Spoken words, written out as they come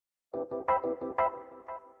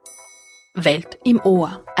Welt im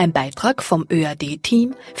Ohr, ein Beitrag vom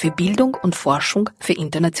ÖAD-Team für Bildung und Forschung für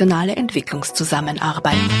internationale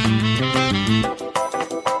Entwicklungszusammenarbeit.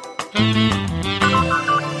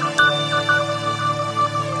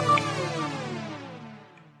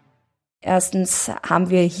 Erstens haben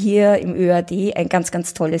wir hier im ÖAD ein ganz,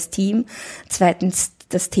 ganz tolles Team. Zweitens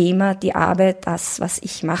das Thema, die Arbeit, das, was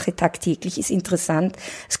ich mache tagtäglich, ist interessant.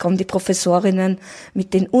 Es kommen die Professorinnen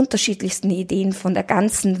mit den unterschiedlichsten Ideen von der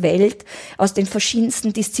ganzen Welt, aus den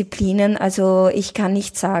verschiedensten Disziplinen. Also ich kann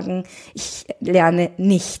nicht sagen, ich lerne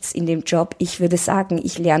nichts in dem Job. Ich würde sagen,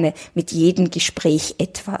 ich lerne mit jedem Gespräch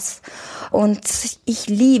etwas. Und ich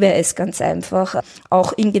liebe es ganz einfach,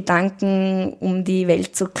 auch in Gedanken um die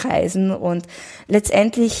Welt zu kreisen. Und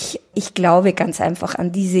letztendlich, ich glaube ganz einfach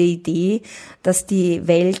an diese Idee, dass die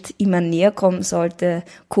Welt immer näher kommen sollte,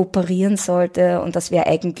 kooperieren sollte und dass wir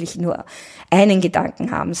eigentlich nur einen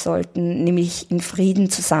Gedanken haben sollten, nämlich in Frieden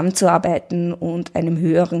zusammenzuarbeiten und einem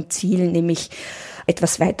höheren Ziel, nämlich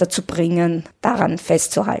etwas weiterzubringen, daran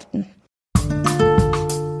festzuhalten.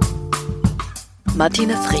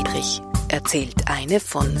 Martina Friedrich erzählt eine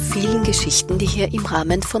von vielen Geschichten, die hier im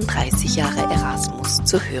Rahmen von 30 Jahre Erasmus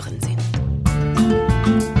zu hören sind.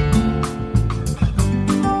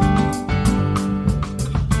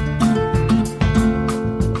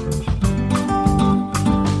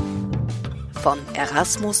 Von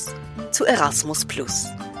Erasmus zu Erasmus+.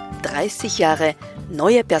 30 Jahre,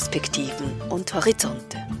 neue Perspektiven und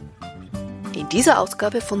Horizonte. In dieser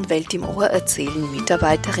Ausgabe von Welt im Ohr erzählen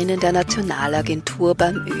Mitarbeiterinnen der Nationalagentur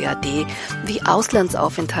beim ÖAD, wie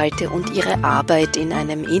Auslandsaufenthalte und ihre Arbeit in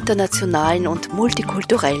einem internationalen und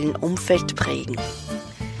multikulturellen Umfeld prägen.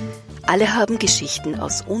 Alle haben Geschichten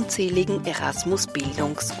aus unzähligen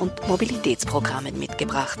Erasmus-Bildungs- und Mobilitätsprogrammen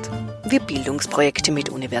mitgebracht. Wir Bildungsprojekte mit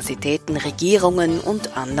Universitäten, Regierungen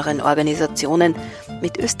und anderen Organisationen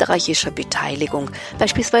mit österreichischer Beteiligung,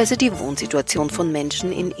 beispielsweise die Wohnsituation von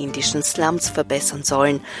Menschen in indischen Slums verbessern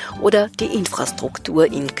sollen oder die Infrastruktur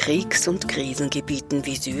in Kriegs- und Krisengebieten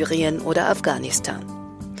wie Syrien oder Afghanistan.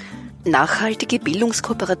 Nachhaltige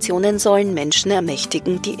Bildungskooperationen sollen Menschen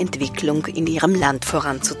ermächtigen, die Entwicklung in ihrem Land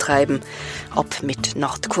voranzutreiben. Ob mit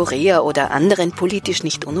Nordkorea oder anderen politisch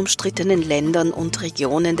nicht unumstrittenen Ländern und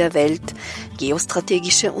Regionen der Welt,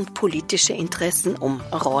 geostrategische und politische Interessen um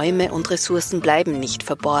Räume und Ressourcen bleiben nicht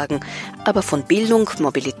verborgen, aber von Bildung,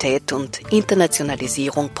 Mobilität und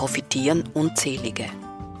Internationalisierung profitieren unzählige.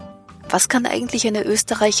 Was kann eigentlich eine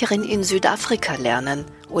Österreicherin in Südafrika lernen?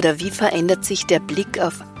 Oder wie verändert sich der Blick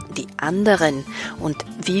auf die anderen und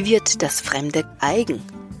wie wird das Fremde eigen?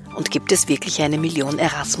 Und gibt es wirklich 1 Million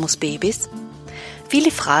Erasmus-Babys?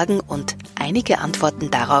 Viele Fragen und einige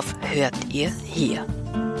Antworten darauf hört ihr hier.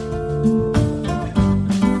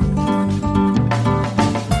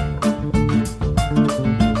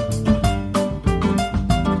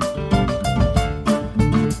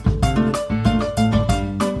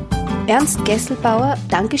 Ernst Gesselbauer,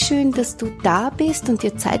 Dankeschön, dass du da bist und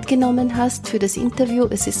dir Zeit genommen hast für das Interview.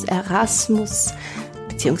 Es ist Erasmus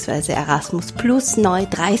bzw. Erasmus Plus, neu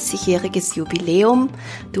 30-jähriges Jubiläum.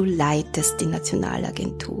 Du leitest die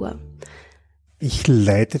Nationalagentur. Ich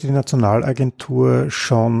leite die Nationalagentur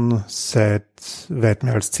schon seit weit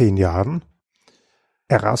mehr als 10 Jahren.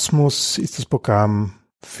 Erasmus ist das Programm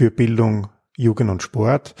für Bildung, Jugend und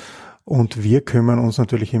Sport und wir kümmern uns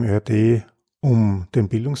natürlich im ÖAD um den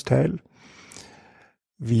Bildungsteil.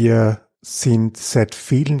 Wir sind seit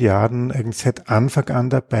vielen Jahren, eigentlich seit Anfang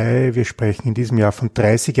an dabei. Wir sprechen in diesem Jahr von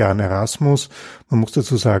 30 Jahren Erasmus. Man muss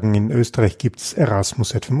dazu sagen, in Österreich gibt es Erasmus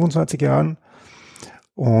seit 25 Jahren.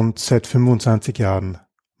 Und seit 25 Jahren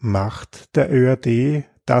macht der ÖAD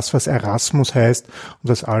das, was Erasmus heißt und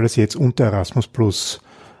das alles jetzt unter Erasmus Plus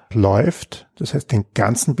läuft. Das heißt den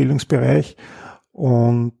ganzen Bildungsbereich.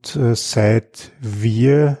 Und seit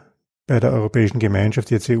wir bei der Europäischen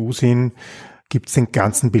Gemeinschaft, jetzt EU sind, gibt es den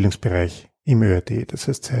ganzen Bildungsbereich im ÖAD, das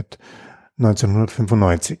heißt seit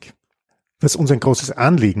 1995. Was uns ein großes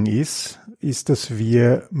Anliegen ist, dass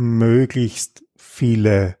wir möglichst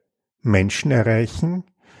viele Menschen erreichen.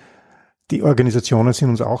 Die Organisationen sind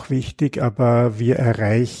uns auch wichtig, aber wir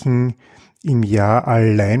erreichen im Jahr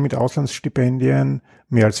allein mit Auslandsstipendien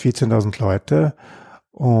mehr als 14.000 Leute.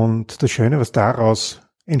 Und das Schöne, was daraus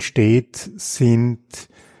entsteht, sind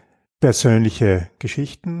persönliche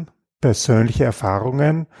Geschichten, persönliche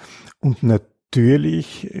Erfahrungen und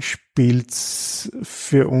natürlich spielt's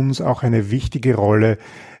für uns auch eine wichtige Rolle,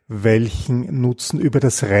 welchen Nutzen über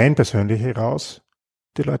das rein Persönliche heraus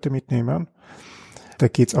die Leute mitnehmen. Da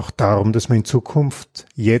geht's auch darum, dass man in Zukunft,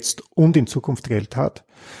 jetzt und in Zukunft Geld hat.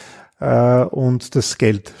 und das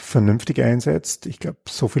Geld vernünftig einsetzt. Ich glaube,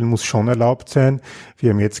 so viel muss schon erlaubt sein. Wir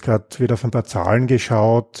haben jetzt gerade wieder auf ein paar Zahlen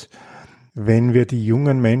geschaut. Wenn wir die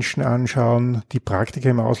jungen Menschen anschauen, die Praktika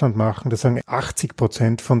im Ausland machen, da sagen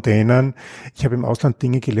 80% von denen, ich habe im Ausland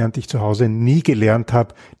Dinge gelernt, die ich zu Hause nie gelernt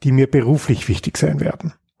habe, die mir beruflich wichtig sein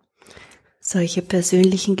werden. Solche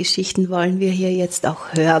persönlichen Geschichten wollen wir hier jetzt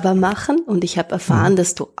auch hörbar machen. Und ich habe erfahren,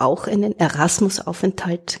 dass du auch einen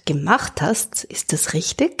Erasmus-Aufenthalt gemacht hast. Ist das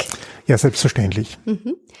richtig? Ja, selbstverständlich.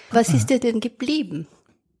 Was ist dir denn geblieben?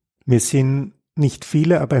 Mir sind nicht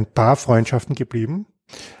viele, aber ein paar Freundschaften geblieben,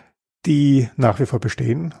 die nach wie vor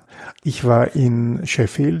bestehen. Ich war in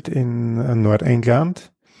Sheffield in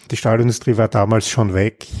Nordengland. Die Stahlindustrie war damals schon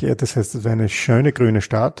weg. Das heißt, es war eine schöne grüne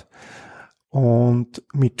Stadt und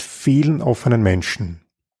mit vielen offenen Menschen.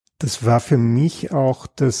 Das war für mich auch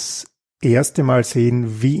das erste Mal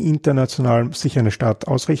sehen, wie international sich eine Stadt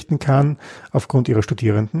ausrichten kann aufgrund ihrer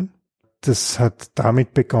Studierenden. Das hat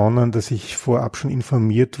damit begonnen, dass ich vorab schon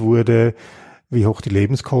informiert wurde, wie hoch die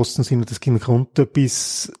Lebenskosten sind, und das ging runter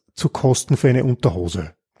bis zu Kosten für eine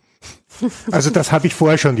Unterhose. Also das habe ich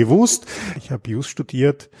vorher schon gewusst. Ich habe Jus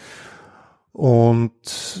studiert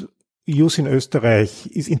und Jus in Österreich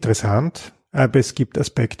ist interessant, aber es gibt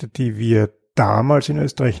Aspekte, die wir damals in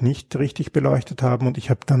Österreich nicht richtig beleuchtet haben, und ich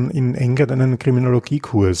habe dann in England einen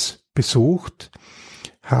Kriminologiekurs besucht,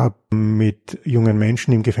 habe mit jungen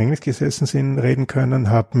Menschen, die im Gefängnis gesessen sind, reden können,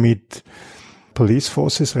 habe mit Police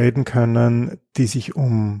Forces reden können, die sich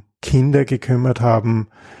um Kinder gekümmert haben,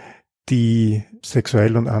 die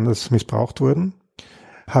sexuell und anders missbraucht wurden.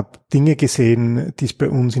 Habe Dinge gesehen, die es bei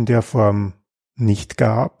uns in der Form nicht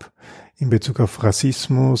gab, in Bezug auf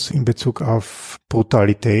Rassismus, in Bezug auf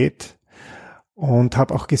Brutalität, und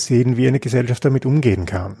habe auch gesehen, wie eine Gesellschaft damit umgehen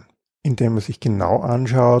kann, indem man sich genau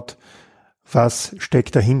anschaut, was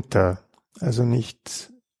steckt dahinter. Also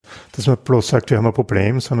nicht, dass man bloß sagt, wir haben ein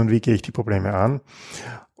Problem, sondern wie gehe ich die Probleme an.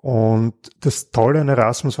 Und das Tolle an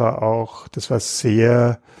Erasmus war auch, das war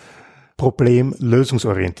sehr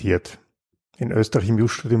problemlösungsorientiert. In Österreich im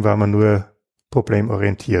Jus-Studium war man nur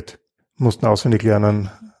problemorientiert. Mussten auswendig lernen,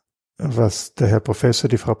 was der Herr Professor,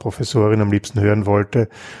 die Frau Professorin am liebsten hören wollte.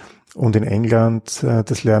 Und in England,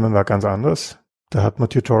 das Lernen war ganz anders. Da hat man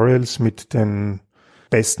Tutorials mit den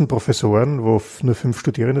besten Professoren, wo nur 5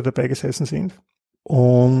 Studierende dabei gesessen sind.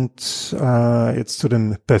 Und jetzt zu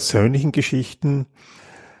den persönlichen Geschichten.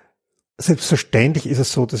 Selbstverständlich ist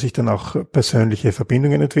es so, dass sich dann auch persönliche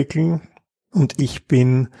Verbindungen entwickeln. Und ich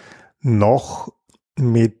bin noch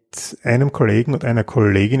mit einem Kollegen und einer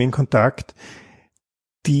Kollegin in Kontakt,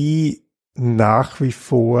 die nach wie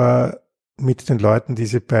vor mit den Leuten, die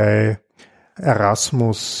sie bei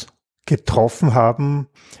Erasmus getroffen haben,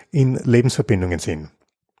 in Lebensverbindungen sind.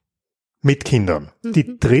 Mit Kindern.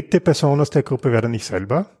 Die dritte Person aus der Gruppe wäre dann ich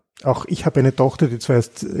selber. Auch ich habe eine Tochter, die zwar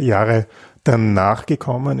erst Jahre danach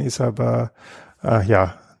gekommen ist, aber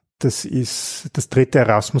das ist das dritte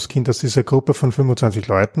Erasmus-Kind aus dieser Gruppe von 25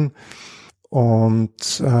 Leuten.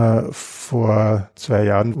 Und vor 2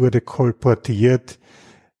 Jahren wurde kolportiert,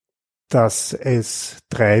 dass es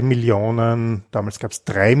 3 Millionen, damals gab es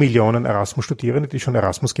 3 Millionen Erasmus-Studierende, die schon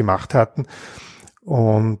Erasmus gemacht hatten.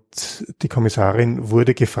 Und die Kommissarin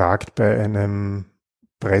wurde gefragt bei einem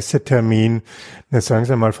Pressetermin, sagen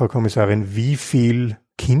Sie mal, Frau Kommissarin, wie viel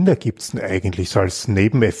Kinder gibt es denn eigentlich so als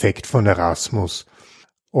Nebeneffekt von Erasmus?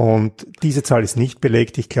 Und diese Zahl ist nicht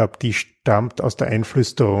belegt. Ich glaube, die stammt aus der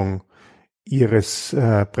Einflüsterung ihres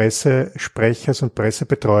Pressesprechers und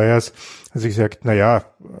Pressebetreuers. Also ich gesagt,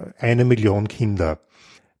 1 Million Kinder.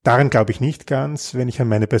 Daran glaube ich nicht ganz. Wenn ich an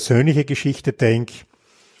meine persönliche Geschichte denke,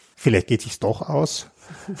 vielleicht geht sich's doch aus.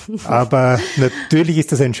 Aber natürlich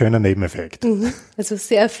ist das ein schöner Nebeneffekt. Also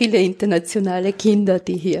sehr viele internationale Kinder,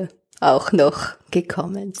 die hier auch noch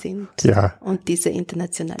gekommen sind. Ja. Und diese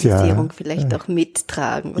Internationalisierung vielleicht auch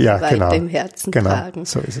mittragen und weiter im Herzen tragen.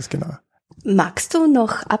 So ist es, genau. Magst du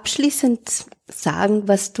noch abschließend sagen,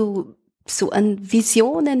 was du so an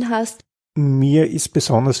Visionen hast? Mir ist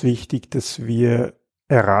besonders wichtig, dass wir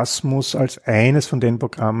Erasmus als eines von den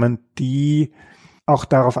Programmen, die auch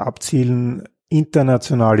darauf abzielen,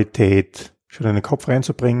 Internationalität schon in den Kopf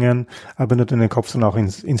reinzubringen, aber nicht in den Kopf, sondern auch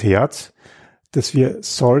ins Herz, dass wir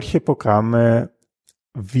solche Programme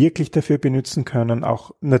wirklich dafür benutzen können,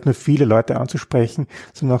 auch nicht nur viele Leute anzusprechen,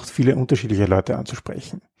 sondern auch viele unterschiedliche Leute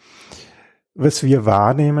anzusprechen. Was wir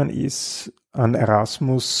wahrnehmen ist, an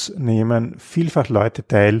Erasmus nehmen vielfach Leute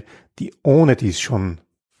teil, die ohne dies schon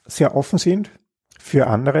sehr offen sind für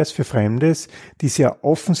anderes, für Fremdes, die sehr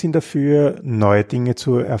offen sind dafür, neue Dinge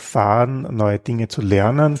zu erfahren, neue Dinge zu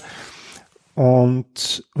lernen.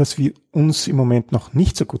 Und was uns im Moment noch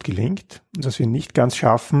nicht so gut gelingt, und was wir nicht ganz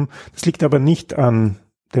schaffen, das liegt aber nicht an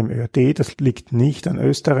dem ÖAD, das liegt nicht an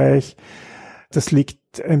Österreich, das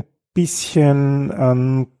liegt ein bisschen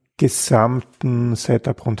am gesamten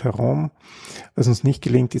Setup rundherum. Was uns nicht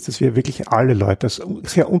gelingt, ist, dass wir wirklich alle Leute aus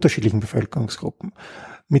sehr unterschiedlichen Bevölkerungsgruppen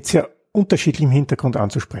mit sehr unterschiedlichem Hintergrund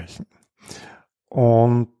anzusprechen.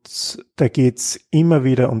 Und da geht's immer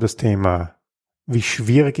wieder um das Thema, wie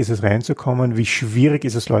schwierig ist es reinzukommen, wie schwierig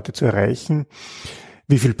ist es, Leute zu erreichen,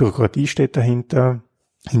 wie viel Bürokratie steht dahinter,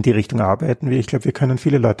 in die Richtung arbeiten wir. Ich glaube, wir können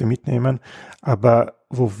viele Leute mitnehmen, aber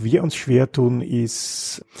wo wir uns schwer tun,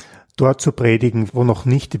 ist dort zu predigen, wo noch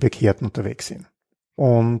nicht die Bekehrten unterwegs sind.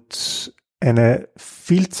 Und eine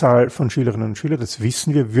Vielzahl von Schülerinnen und Schülern, das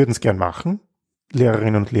wissen wir, würden es gern machen.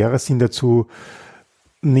 Lehrerinnen und Lehrer sind dazu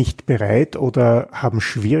nicht bereit oder haben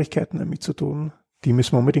Schwierigkeiten damit zu tun. Die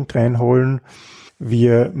müssen wir unbedingt reinholen.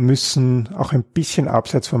 Wir müssen auch ein bisschen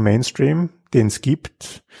abseits vom Mainstream, den es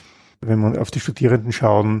gibt, wenn wir auf die Studierenden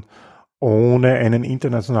schauen, ohne einen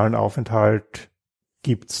internationalen Aufenthalt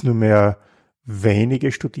gibt's nur mehr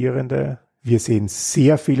wenige Studierende. Wir sehen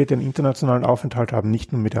sehr viele, die einen internationalen Aufenthalt haben,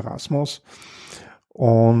 nicht nur mit Erasmus.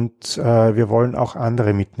 Und wir wollen auch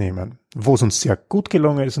andere mitnehmen. Wo es uns sehr gut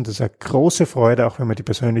gelungen ist, und das ist eine große Freude, auch wenn man die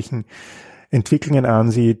persönlichen Entwicklungen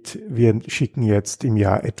ansieht, wir schicken jetzt im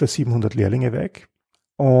Jahr etwa 700 Lehrlinge weg.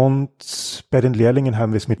 Und bei den Lehrlingen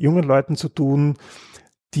haben wir es mit jungen Leuten zu tun,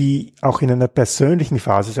 die auch in einer persönlichen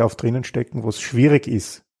Phase oft drinnen stecken, wo es schwierig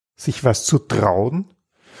ist, sich was zu trauen,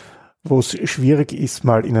 wo es schwierig ist,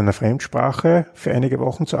 mal in einer Fremdsprache für einige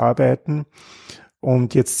Wochen zu arbeiten.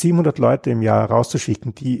 Und jetzt 700 Leute im Jahr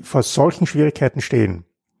rauszuschicken, die vor solchen Schwierigkeiten stehen,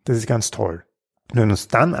 das ist ganz toll. Und wenn wir uns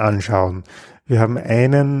dann anschauen, wir haben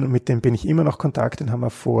einen, mit dem bin ich immer noch in Kontakt, den haben wir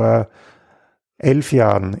vor 11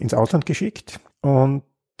 Jahren ins Ausland geschickt. Und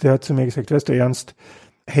der hat zu mir gesagt, weißt du Ernst,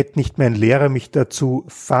 hätte nicht mein Lehrer mich dazu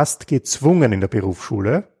fast gezwungen, in der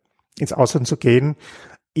Berufsschule ins Ausland zu gehen,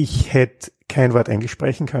 ich hätte kein Wort Englisch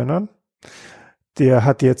sprechen können. Der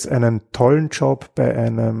hat jetzt einen tollen Job bei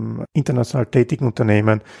einem international tätigen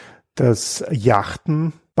Unternehmen, das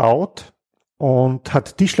Yachten baut und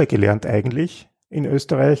hat Tischler gelernt eigentlich in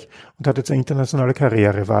Österreich und hat jetzt eine internationale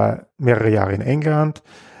Karriere, war mehrere Jahre in England.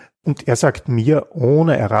 Und er sagt mir,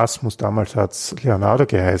 ohne Erasmus, damals hat's Leonardo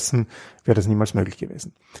geheißen, wäre das niemals möglich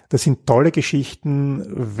gewesen. Das sind tolle Geschichten,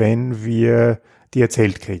 wenn wir die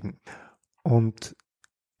erzählt kriegen. Und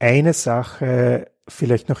eine Sache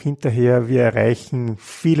vielleicht noch hinterher, wir erreichen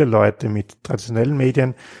viele Leute mit traditionellen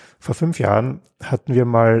Medien. Vor 5 Jahren hatten wir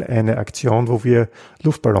mal eine Aktion, wo wir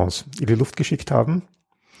Luftballons in die Luft geschickt haben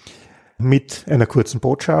mit einer kurzen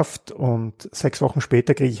Botschaft, und 6 Wochen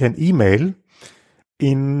später kriege ich ein E-Mail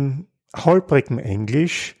in holprigem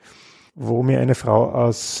Englisch, wo mir eine Frau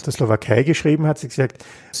aus der Slowakei geschrieben hat. Sie hat gesagt,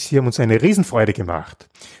 sie haben uns eine Riesenfreude gemacht.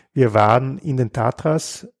 Wir waren in den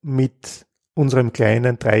Tatras mit unserem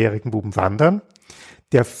kleinen 3-jährigen Buben wandern.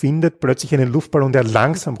 Der findet plötzlich einen Luftballon, der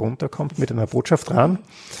langsam runterkommt mit einer Botschaft dran.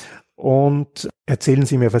 Und erzählen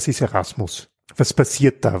Sie mir, was ist Erasmus? Was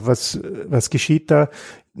passiert da? Was geschieht da?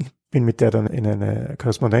 Ich bin mit der dann in eine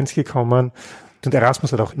Korrespondenz gekommen. Und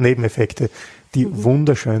Erasmus hat auch Nebeneffekte, die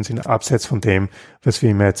wunderschön sind, abseits von dem, was wir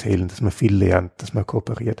immer erzählen, dass man viel lernt, dass man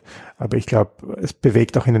kooperiert. Aber ich glaube, es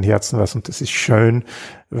bewegt auch in den Herzen was, und das ist schön,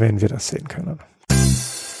 wenn wir das sehen können.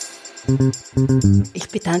 Ich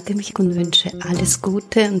bedanke mich und wünsche alles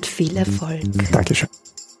Gute und viel Erfolg. Dankeschön.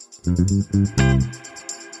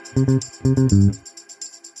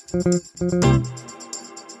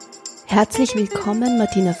 Herzlich willkommen,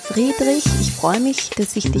 Martina Friedrich. Ich freue mich,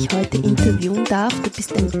 dass ich dich heute interviewen darf. Du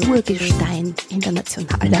bist ein Urgestein in der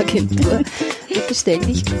Nationalagentur. Bitte stell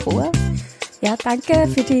dich vor. Ja, danke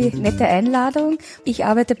für die nette Einladung. Ich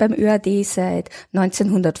arbeite beim ÖAD seit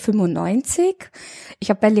 1995.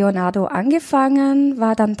 Ich habe bei Leonardo angefangen,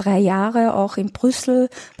 war dann 3 Jahre auch in Brüssel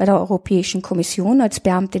bei der Europäischen Kommission als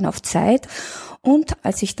Beamtin auf Zeit. Und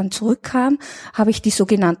als ich dann zurückkam, habe ich die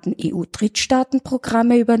sogenannten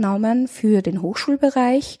EU-Drittstaatenprogramme übernommen für den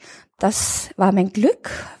Hochschulbereich. Das war mein Glück,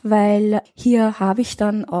 weil hier habe ich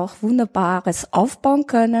dann auch Wunderbares aufbauen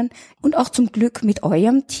können und auch zum Glück mit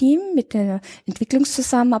eurem Team, mit der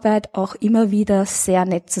Entwicklungszusammenarbeit auch immer wieder sehr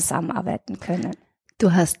nett zusammenarbeiten können.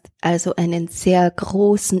 Du hast also einen sehr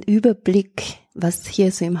großen Überblick, was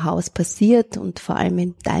hier so im Haus passiert, und vor allem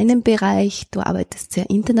in deinem Bereich. Du arbeitest sehr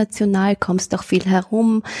international, kommst auch viel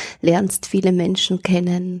herum, lernst viele Menschen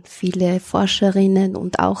kennen, viele Forscherinnen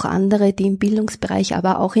und auch andere, die im Bildungsbereich,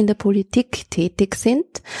 aber auch in der Politik tätig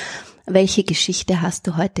sind. Welche Geschichte hast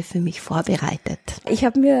du heute für mich vorbereitet? Ich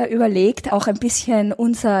habe mir überlegt, auch ein bisschen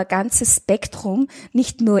unser ganzes Spektrum,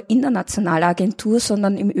 nicht nur internationale Agentur,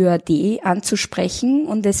 sondern im ÖAD anzusprechen.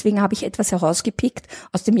 Und deswegen habe ich etwas herausgepickt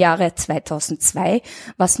aus dem Jahre 2002,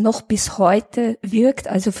 was noch bis heute wirkt,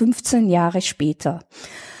 also 15 Jahre später.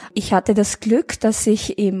 Ich hatte das Glück, dass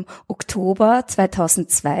ich im Oktober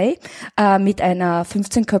 2002 mit einer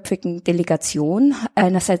 15-köpfigen Delegation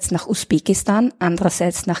einerseits nach Usbekistan,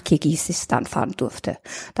 andererseits nach Kirgisistan fahren durfte.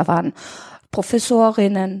 Da waren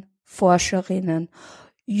Professorinnen, Forscherinnen,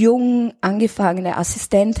 jung angefangene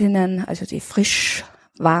Assistentinnen, also die frisch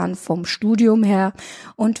waren vom Studium her.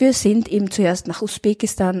 Und wir sind eben zuerst nach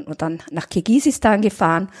Usbekistan und dann nach Kirgisistan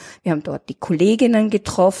gefahren. Wir haben dort die Kolleginnen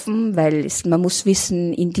getroffen, weil man muss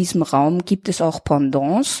wissen, in diesem Raum gibt es auch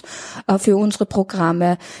Pendants für unsere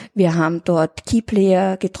Programme. Wir haben dort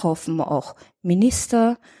Keyplayer getroffen, auch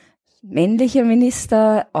Minister, männliche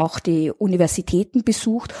Minister, auch die Universitäten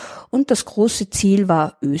besucht, und das große Ziel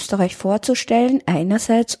war, Österreich vorzustellen,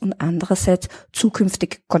 einerseits, und andererseits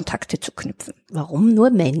zukünftige Kontakte zu knüpfen. Warum nur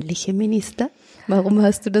männliche Minister? Warum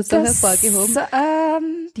hast du das so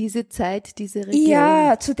hervorgehoben? Diese Zeit, diese Region?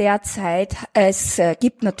 Ja, zu der Zeit. Es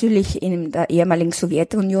gibt natürlich in der ehemaligen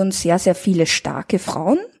Sowjetunion sehr, sehr viele starke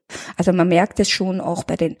Frauen. Also man merkt es schon auch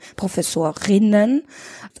bei den Professorinnen,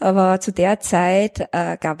 aber zu der Zeit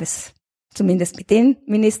gab es, zumindest mit den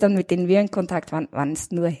Ministern, mit denen wir in Kontakt waren, waren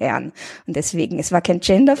es nur Herren. Und deswegen, es war kein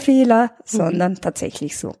Genderfehler, sondern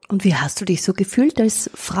tatsächlich so. Und wie hast du dich so gefühlt als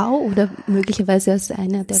Frau oder möglicherweise als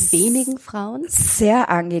einer der wenigen Frauen? Sehr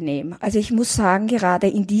angenehm. Also ich muss sagen, gerade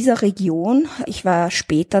in dieser Region, ich war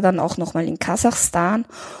später dann auch nochmal in Kasachstan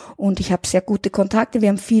und ich habe sehr gute Kontakte. Wir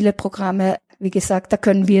haben viele Programme. Wie gesagt, da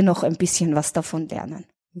können wir noch ein bisschen was davon lernen.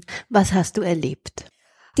 Was hast du erlebt?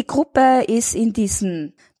 Die Gruppe ist in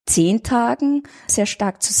diesen 10 Tagen sehr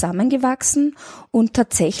stark zusammengewachsen und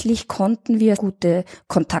tatsächlich konnten wir gute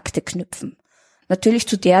Kontakte knüpfen. Natürlich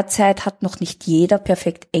zu der Zeit hat noch nicht jeder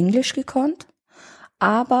perfekt Englisch gekonnt,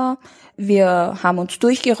 aber wir haben uns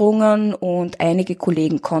durchgerungen und einige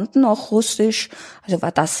Kollegen konnten auch Russisch, also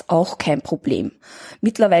war das auch kein Problem.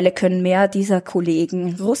 Mittlerweile können mehr dieser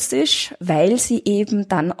Kollegen Russisch, weil sie eben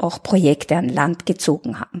dann auch Projekte an Land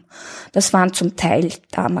gezogen haben. Das waren zum Teil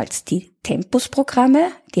damals die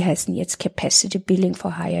Tempus-Programme, die heißen jetzt Capacity Building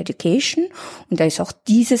for Higher Education, und da ist auch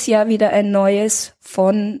dieses Jahr wieder ein neues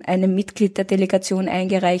von einem Mitglied der Delegation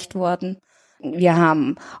eingereicht worden. Wir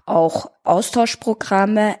haben auch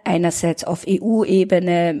Austauschprogramme, einerseits auf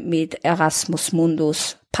EU-Ebene mit Erasmus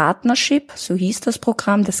Mundus Partnership, so hieß das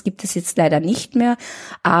Programm, das gibt es jetzt leider nicht mehr,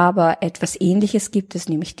 aber etwas Ähnliches gibt es,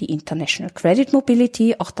 nämlich die International Credit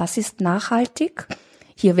Mobility, auch das ist nachhaltig.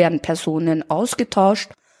 Hier werden Personen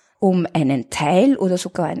ausgetauscht, um einen Teil oder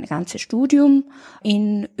sogar ein ganzes Studium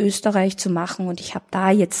in Österreich zu machen. Und ich habe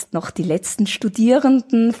da jetzt noch die letzten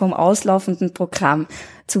Studierenden vom auslaufenden Programm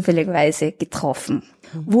zufälligerweise getroffen.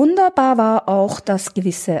 Wunderbar war auch, dass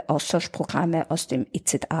gewisse Austauschprogramme aus dem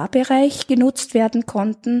EZA-Bereich genutzt werden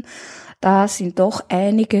konnten. Da sind doch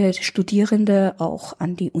einige Studierende auch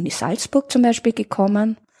an die Uni Salzburg zum Beispiel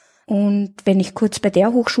gekommen. Und wenn ich kurz bei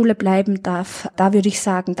der Hochschule bleiben darf, da würde ich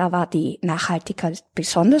sagen, da war die Nachhaltigkeit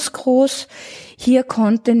besonders groß. Hier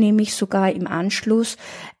konnte nämlich sogar im Anschluss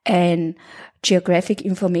ein Geographic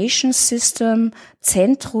Information System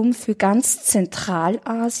Zentrum für ganz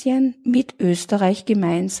Zentralasien mit Österreich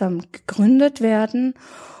gemeinsam gegründet werden.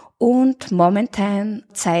 Und momentan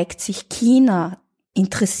zeigt sich China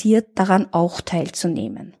interessiert daran, auch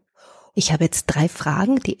teilzunehmen. Ich habe jetzt 3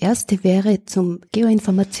 Fragen. Die erste wäre zum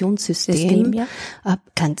Geoinformationssystem. Ja.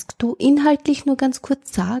 Kannst du inhaltlich nur ganz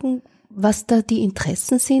kurz sagen, was da die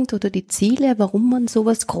Interessen sind oder die Ziele, warum man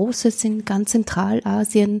sowas Großes in ganz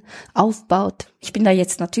Zentralasien aufbaut? Ich bin da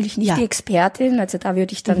jetzt natürlich nicht die Expertin, also da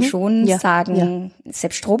würde ich dann schon sagen,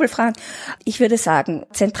 Sepp Strobel fragen. Ich würde sagen,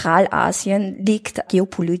 Zentralasien liegt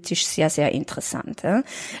geopolitisch sehr, sehr interessant. Ja.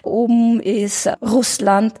 Oben ist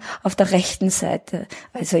Russland auf der rechten Seite,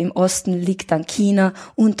 also im Osten liegt dann China,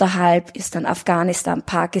 unterhalb ist dann Afghanistan,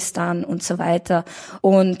 Pakistan und so weiter.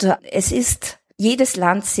 Und es ist jedes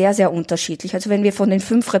Land sehr, sehr unterschiedlich. Also wenn wir von den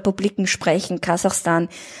 5 Republiken sprechen, Kasachstan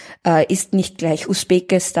ist nicht gleich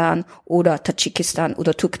Usbekistan oder Tadschikistan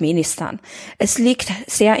oder Turkmenistan. Es liegt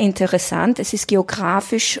sehr interessant, es ist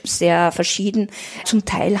geografisch sehr verschieden. Zum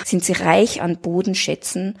Teil sind sie reich an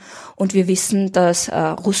Bodenschätzen und wir wissen, dass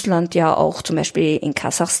Russland ja auch zum Beispiel in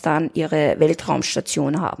Kasachstan ihre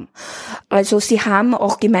Weltraumstation haben. Also sie haben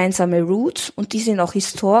auch gemeinsame Roots und die sind auch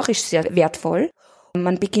historisch sehr wertvoll.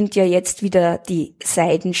 Man beginnt ja jetzt wieder die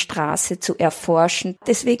Seidenstraße zu erforschen.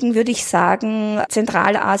 Deswegen würde ich sagen,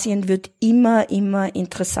 Zentralasien wird immer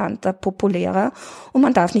interessanter, populärer. Und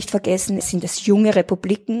man darf nicht vergessen, es sind es junge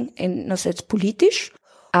Republiken, einerseits politisch,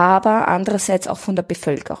 aber andererseits auch von der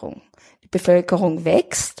Bevölkerung. Die Bevölkerung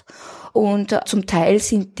wächst und zum Teil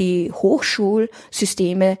sind die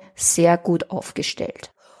Hochschulsysteme sehr gut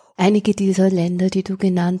aufgestellt. Einige dieser Länder, die du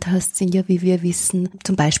genannt hast, sind ja, wie wir wissen,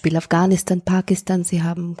 zum Beispiel Afghanistan, Pakistan. Sie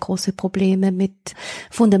haben große Probleme mit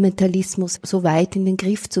Fundamentalismus so weit in den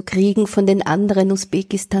Griff zu kriegen. Von den anderen,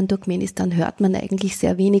 Usbekistan, Turkmenistan, hört man eigentlich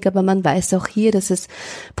sehr wenig, aber man weiß auch hier, dass es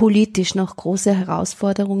politisch noch große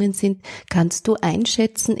Herausforderungen sind. Kannst du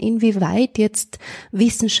einschätzen, inwieweit jetzt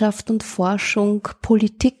Wissenschaft und Forschung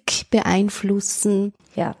Politik beeinflussen?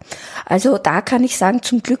 Ja, also da kann ich sagen,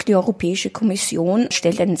 zum Glück die Europäische Kommission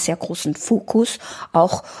stellt einen sehr großen Fokus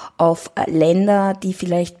auch auf Länder, die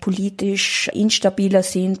vielleicht politisch instabiler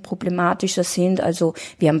sind, problematischer sind. Also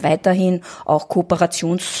wir haben weiterhin auch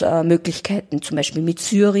Kooperationsmöglichkeiten, zum Beispiel mit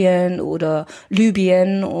Syrien oder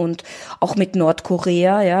Libyen und auch mit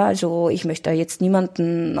Nordkorea. Ja, also ich möchte da jetzt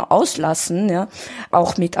niemanden auslassen. Ja,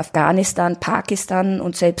 auch mit Afghanistan, Pakistan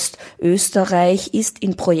und selbst Österreich ist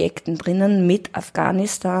in Projekten drinnen mit Afghanistan,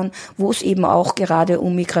 wo es eben auch gerade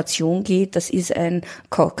um Migration geht. Das ist ein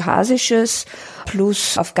kaukasisches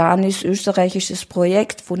plus afghanisch-österreichisches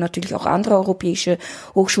Projekt, wo natürlich auch andere europäische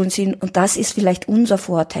Hochschulen sind. Und das ist vielleicht unser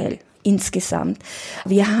Vorteil insgesamt.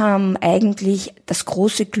 Wir haben eigentlich das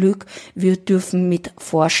große Glück, wir dürfen mit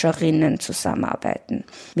Forscherinnen zusammenarbeiten,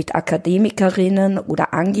 mit Akademikerinnen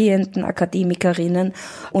oder angehenden Akademikerinnen.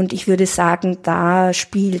 Und ich würde sagen, da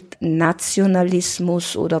spielt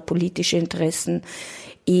Nationalismus oder politische Interessen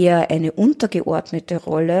eher eine untergeordnete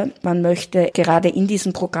Rolle. Man möchte, gerade in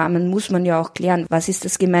diesen Programmen muss man ja auch klären, was ist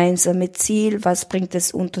das gemeinsame Ziel, was bringt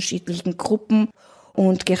es unterschiedlichen Gruppen.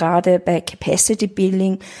 Und gerade bei Capacity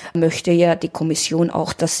Building möchte ja die Kommission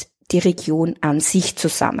auch, dass die Region an sich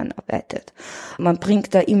zusammenarbeitet. Man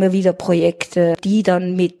bringt da immer wieder Projekte, die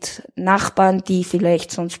dann mit Nachbarn, die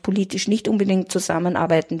vielleicht sonst politisch nicht unbedingt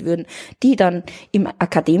zusammenarbeiten würden, die dann im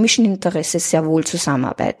akademischen Interesse sehr wohl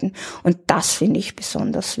zusammenarbeiten. Und das finde ich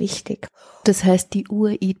besonders wichtig. Das heißt, die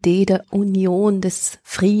Uridee der Union, des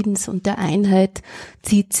Friedens und der Einheit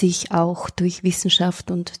zieht sich auch durch Wissenschaft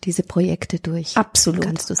und diese Projekte durch. Absolut,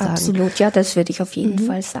 kannst du sagen. Absolut, ja, das würde ich auf jeden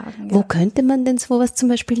Fall sagen. Ja. Wo könnte man denn sowas zum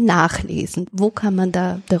Beispiel nachlesen? Wo kann man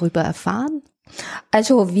da darüber erfahren?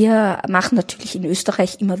 Also wir machen natürlich in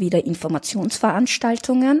Österreich immer wieder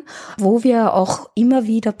Informationsveranstaltungen, wo wir auch immer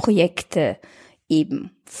wieder Projekte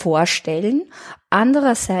eben vorstellen.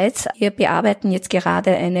 Andererseits, wir bearbeiten jetzt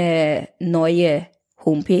gerade eine neue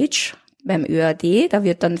Homepage beim ÖAD. Da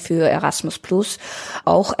wird dann für Erasmus Plus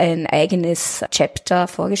auch ein eigenes Chapter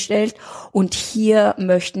vorgestellt. Und hier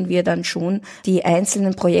möchten wir dann schon die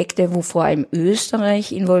einzelnen Projekte, wo vor allem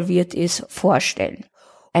Österreich involviert ist, vorstellen.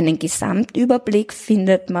 Einen Gesamtüberblick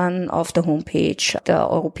findet man auf der Homepage der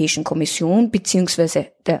Europäischen Kommission bzw.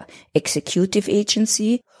 der Executive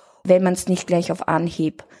Agency. Wenn man es nicht gleich auf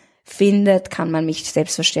Anhieb findet, kann man mich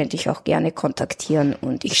selbstverständlich auch gerne kontaktieren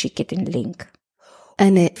und ich schicke den Link.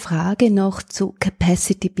 Eine Frage noch zu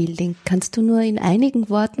Capacity Building. Kannst du nur in einigen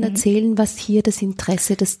Worten erzählen, was hier das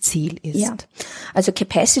Interesse, das Ziel ist? Ja, also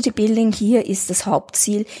Capacity Building hier ist das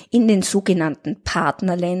Hauptziel in den sogenannten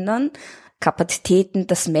Partnerländern, Kapazitäten,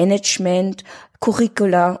 das Management,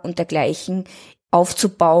 Curricula und dergleichen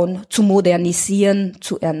aufzubauen, zu modernisieren,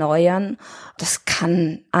 zu erneuern. Das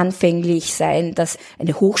kann anfänglich sein, dass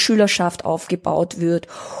eine Hochschülerschaft aufgebaut wird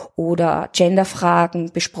oder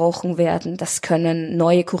Genderfragen besprochen werden. Das können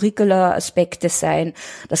neue Curricula-Aspekte sein.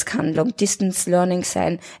 Das kann Long-Distance-Learning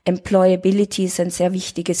sein. Employability ist ein sehr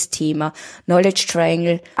wichtiges Thema. Knowledge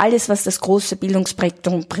Triangle. Alles, was das große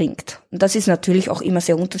Bildungsspektrum bringt. Und das ist natürlich auch immer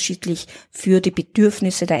sehr unterschiedlich für die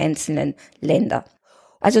Bedürfnisse der einzelnen Länder.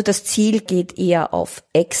 Also das Ziel geht eher auf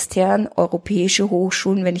extern, europäische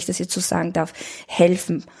Hochschulen, wenn ich das jetzt so sagen darf,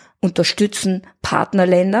 helfen, unterstützen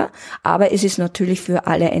Partnerländer, aber es ist natürlich für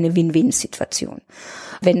alle eine Win-Win-Situation.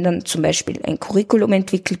 Wenn dann zum Beispiel ein Curriculum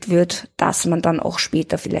entwickelt wird, dass man dann auch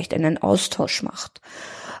später vielleicht einen Austausch macht.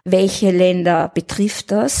 Welche Länder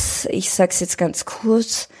betrifft das? Ich sage es jetzt ganz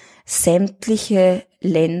kurz, sämtliche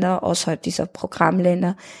Länder außerhalb dieser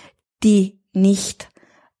Programmländer, die nicht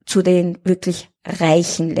zu den wirklich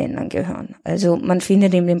reichen Ländern gehören. Also man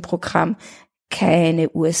findet in dem Programm keine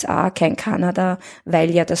USA, kein Kanada,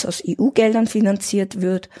 weil ja das aus EU-Geldern finanziert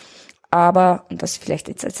wird. Aber, und das vielleicht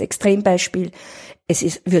jetzt als Extrembeispiel,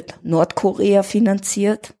 wird Nordkorea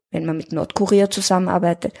finanziert, wenn man mit Nordkorea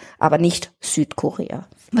zusammenarbeitet, aber nicht Südkorea.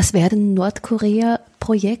 Was wäre denn Nordkorea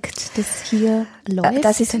Projekt, das hier läuft?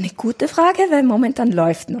 Das ist eine gute Frage, weil momentan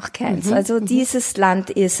läuft noch keins. Also dieses Land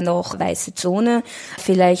ist noch weiße Zone.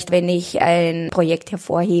 Vielleicht, wenn ich ein Projekt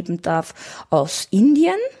hervorheben darf, aus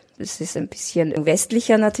Indien. Das ist ein bisschen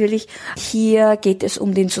westlicher natürlich. Hier geht es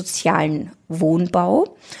um den sozialen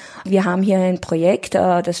Wohnbau. Wir haben hier ein Projekt,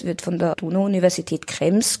 das wird von der Donau-Universität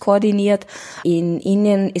Krems koordiniert. In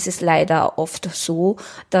Indien ist es leider oft so,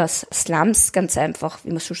 dass Slums ganz einfach,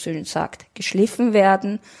 wie man so schön sagt, geschliffen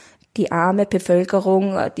werden. Die arme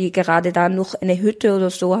Bevölkerung, die gerade da noch eine Hütte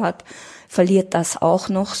oder so hat, verliert das auch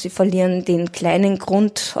noch. Sie verlieren den kleinen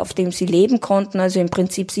Grund, auf dem sie leben konnten. Also im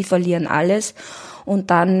Prinzip, sie verlieren alles.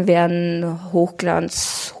 Und dann werden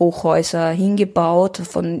Hochglanz-Hochhäuser hingebaut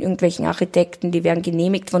von irgendwelchen Architekten, die werden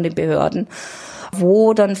genehmigt von den Behörden,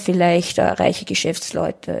 wo dann vielleicht reiche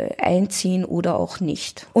Geschäftsleute einziehen oder auch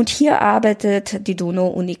nicht. Und hier arbeitet die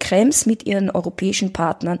Donau-Uni Krems mit ihren europäischen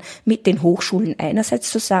Partnern, mit den Hochschulen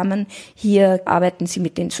einerseits zusammen. Hier arbeiten sie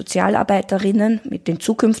mit den Sozialarbeiterinnen, mit den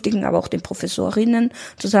zukünftigen, aber auch den Professorinnen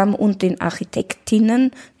zusammen und den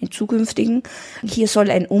Architektinnen, den zukünftigen. Hier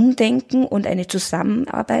soll ein Umdenken und eine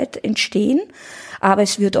Zusammenarbeit entstehen. Aber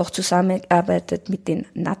es wird auch zusammengearbeitet mit den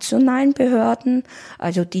nationalen Behörden,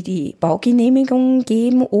 also die Baugenehmigungen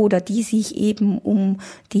geben oder die sich eben um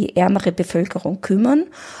die ärmere Bevölkerung kümmern,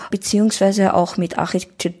 beziehungsweise auch mit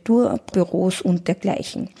Architekturbüros und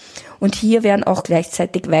dergleichen. Und hier werden auch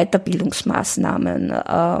gleichzeitig Weiterbildungsmaßnahmen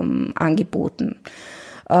angeboten.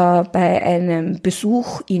 Bei einem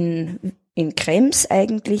Besuch in Krems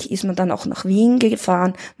eigentlich ist man dann auch nach Wien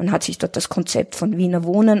gefahren. Man hat sich dort das Konzept von Wiener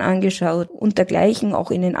Wohnen angeschaut und dergleichen. Auch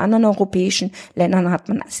in den anderen europäischen Ländern hat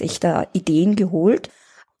man sich da Ideen geholt.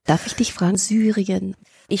 Darf ich dich fragen, Syrien?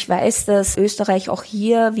 Ich weiß, dass Österreich auch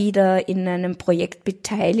hier wieder in einem Projekt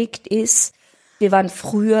beteiligt ist. Wir waren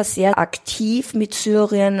früher sehr aktiv mit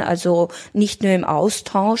Syrien, also nicht nur im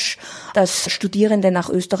Austausch, dass Studierende nach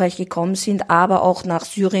Österreich gekommen sind, aber auch nach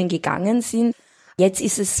Syrien gegangen sind. Jetzt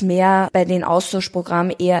ist es mehr bei den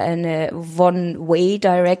Austauschprogrammen eher eine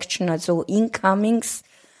One-Way-Direction, also Incomings.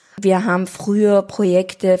 Wir haben früher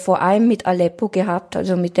Projekte vor allem mit Aleppo gehabt,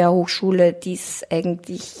 also mit der Hochschule, die es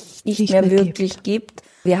eigentlich nicht mehr wirklich gibt.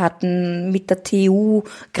 Wir hatten mit der TU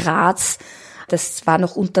Graz, das war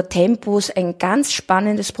noch unter Tempus, ein ganz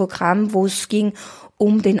spannendes Programm, wo es ging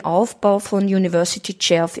um den Aufbau von University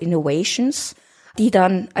Chair of Innovations, die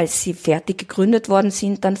dann, als sie fertig gegründet worden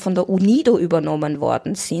sind, dann von der UNIDO übernommen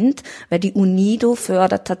worden sind, weil die UNIDO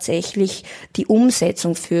fördert tatsächlich die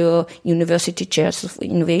Umsetzung für University Chairs of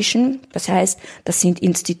Innovation. Das heißt, das sind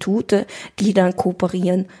Institute, die dann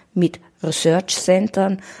kooperieren mit Research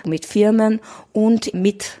Centern, mit Firmen und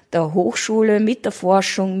mit der Hochschule, mit der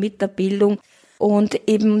Forschung, mit der Bildung. Und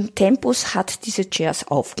eben Tempus hat diese Chairs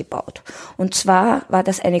aufgebaut. Und zwar war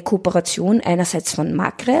das eine Kooperation einerseits von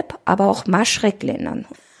Maghreb, aber auch Maschrek-Ländern.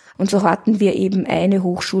 Und so hatten wir eben eine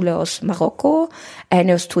Hochschule aus Marokko,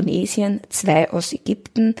 eine aus Tunesien, 2 aus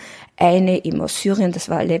Ägypten, eine eben aus Syrien, das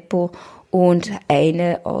war Aleppo, und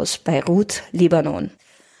eine aus Beirut, Libanon.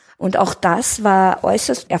 Und auch das war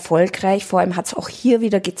äußerst erfolgreich. Vor allem hat es auch hier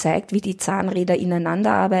wieder gezeigt, wie die Zahnräder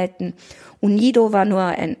ineinander arbeiten. UNIDO war nur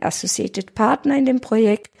ein Associated Partner in dem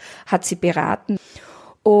Projekt, hat sie beraten.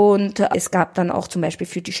 Und es gab dann auch zum Beispiel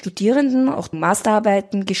für die Studierenden auch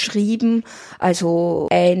Masterarbeiten geschrieben. Also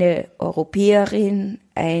eine Europäerin,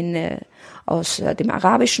 eine aus dem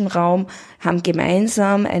arabischen Raum, haben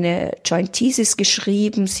gemeinsam eine Joint Thesis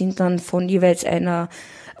geschrieben, sind dann von jeweils einer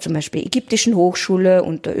zum Beispiel ägyptischen Hochschule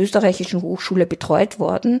und der österreichischen Hochschule betreut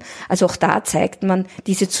worden. Also auch da zeigt man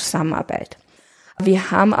diese Zusammenarbeit. Wir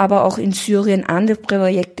haben aber auch in Syrien andere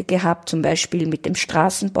Projekte gehabt, zum Beispiel mit dem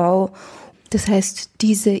Straßenbau. Das heißt,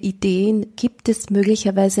 diese Ideen gibt es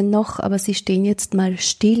möglicherweise noch, aber sie stehen jetzt mal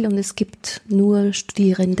still und es gibt nur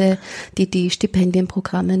Studierende, die die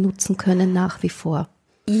Stipendienprogramme nutzen können nach wie vor.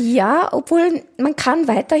 Ja, obwohl man kann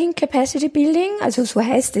weiterhin Capacity Building, also so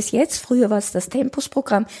heißt es jetzt, früher war es das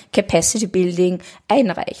Tempus-Programm, Capacity Building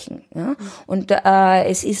einreichen. Ja? Und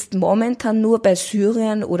es ist momentan nur bei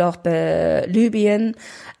Syrien oder auch bei Libyen,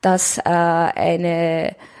 dass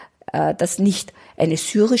nicht eine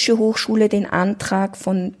syrische Hochschule den Antrag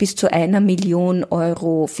von bis zu 1 Million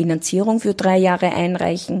Euro Finanzierung für 3 Jahre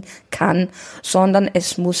einreichen kann, sondern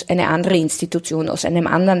es muss eine andere Institution aus einem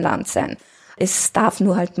anderen Land sein. Es darf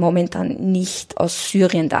nur halt momentan nicht aus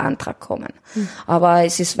Syrien der Antrag kommen. Aber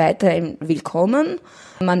es ist weiterhin willkommen.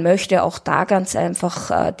 Man möchte auch da ganz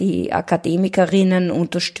einfach die Akademikerinnen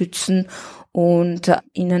unterstützen und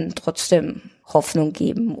ihnen trotzdem Hoffnung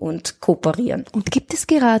geben und kooperieren. Und gibt es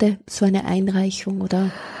gerade so eine Einreichung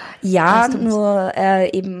oder? Ja, nur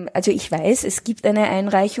also ich weiß, es gibt eine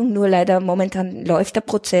Einreichung, nur leider momentan läuft der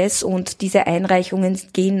Prozess und diese Einreichungen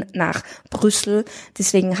gehen nach Brüssel.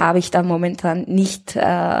 Deswegen habe ich da momentan nicht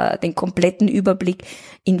den kompletten Überblick,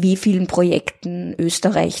 in wie vielen Projekten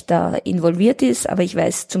Österreich da involviert ist. Aber ich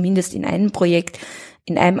weiß zumindest in einem Projekt,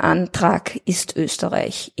 in einem Antrag ist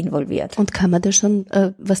Österreich involviert. Und kann man da schon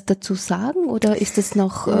was dazu sagen oder ist es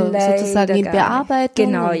noch sozusagen in Bearbeitung?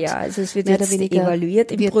 Genau, ja. Also es wird jetzt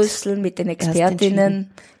evaluiert in Brüssel mit den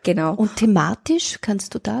Expertinnen. Genau. Und thematisch,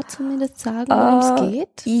 kannst du da zumindest sagen, worum es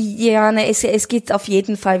geht? Ja, es geht auf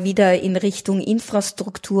jeden Fall wieder in Richtung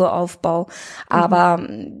Infrastrukturaufbau. Aber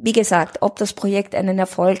wie gesagt, ob das Projekt einen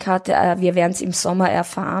Erfolg hat, wir werden es im Sommer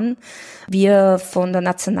erfahren. Wir von der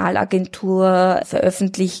Nationalagentur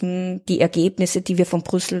veröffentlichen die Ergebnisse, die wir von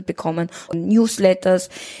Brüssel bekommen, in Newsletters,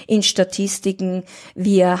 in Statistiken.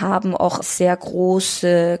 Wir haben auch sehr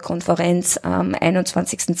große Konferenz am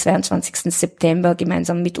 21. 22. September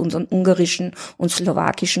gemeinsam mit unseren ungarischen und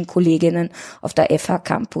slowakischen Kolleginnen auf der FH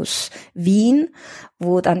Campus Wien,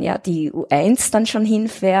 wo dann ja die U1 dann schon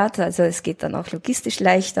hinfährt. Also es geht dann auch logistisch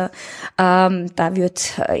leichter. Da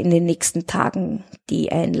wird in den nächsten Tagen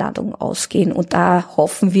die Einladung ausgehen und da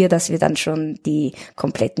hoffen wir, dass wir dann schon die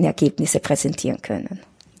kompletten Ergebnisse präsentieren können.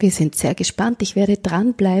 Wir sind sehr gespannt. Ich werde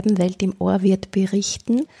dranbleiben. Welt im Ohr wird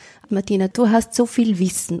berichten. Martina, du hast so viel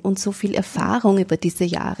Wissen und so viel Erfahrung über diese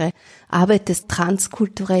Jahre, arbeitest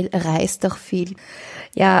transkulturell, reist auch viel.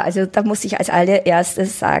 Ja, also da muss ich als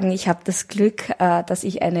allererstes sagen, ich habe das Glück, dass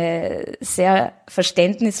ich eine sehr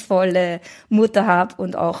verständnisvolle Mutter habe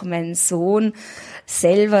und auch mein Sohn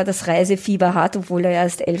selber das Reisefieber hat, obwohl er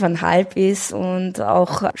erst 11,5 ist und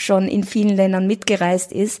auch schon in vielen Ländern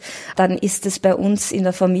mitgereist ist. Dann ist es bei uns in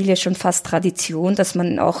der Familie schon fast Tradition, dass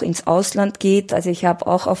man auch ins Ausland geht. Also ich habe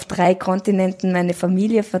auch auf 3 Kontinenten meine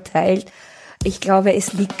Familie verteilt. Ich glaube,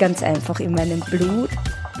 es liegt ganz einfach in meinem Blut.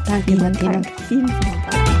 Danke, Martina. Dank. Vielen Dank.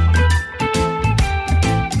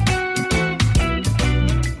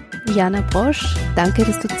 Jana Brosch, danke,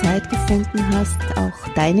 dass du Zeit gefunden hast,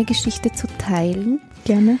 auch deine Geschichte zu teilen.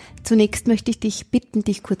 Gerne. Zunächst möchte ich dich bitten,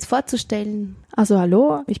 dich kurz vorzustellen. Also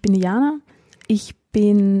hallo, ich bin die Jana. Ich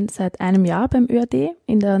bin seit einem Jahr beim ÖAD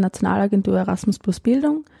in der Nationalagentur Erasmus Plus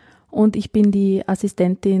Bildung und ich bin die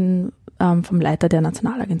Assistentin vom Leiter der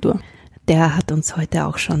Nationalagentur. Der hat uns heute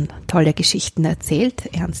auch schon tolle Geschichten erzählt,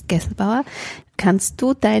 Ernst Gesselbauer. Kannst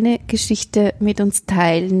du deine Geschichte mit uns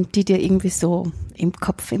teilen, die dir irgendwie so im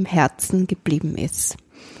Kopf, im Herzen geblieben ist?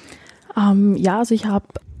 Ja, also ich habe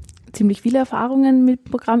ziemlich viele Erfahrungen mit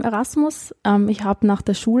dem Programm Erasmus. Ich habe nach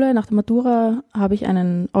der Schule, nach der Matura, habe ich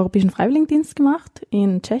einen europäischen Freiwilligendienst gemacht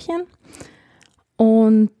in Tschechien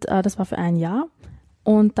und das war für ein Jahr.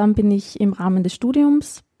 Und dann bin ich im Rahmen des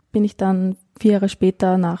Studiums, bin ich dann 4 Jahre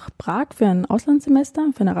später nach Prag für ein Auslandssemester,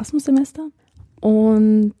 für ein Erasmus-Semester.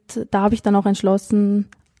 Und da habe ich dann auch entschlossen,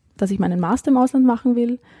 dass ich meinen Master im Ausland machen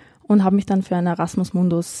will und habe mich dann für einen Erasmus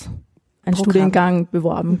Mundus, einen Studiengang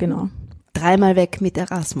beworben, genau. 3-mal weg mit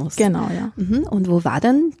Erasmus. Genau, ja. Und wo war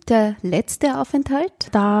dann der letzte Aufenthalt?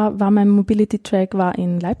 Da war mein Mobility Track war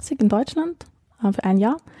in Leipzig in Deutschland für ein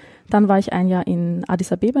Jahr. Dann war ich ein Jahr in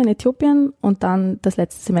Addis Abeba in Äthiopien und dann das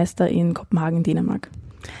letzte Semester in Kopenhagen in Dänemark.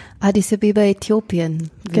 Addis Abeba,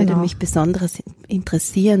 Äthiopien würde Genau. mich besonders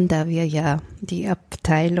interessieren, da wir ja die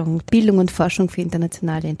Abteilung Bildung und Forschung für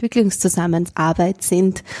internationale Entwicklungszusammenarbeit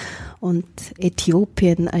sind und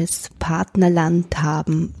Äthiopien als Partnerland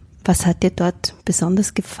haben. Was hat dir dort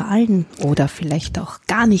besonders gefallen oder vielleicht auch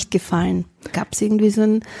gar nicht gefallen? Gab es irgendwie so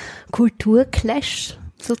einen Kulturclash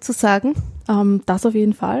sozusagen? Das auf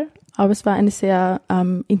jeden Fall, aber es war eine sehr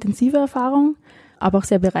intensive Erfahrung, aber auch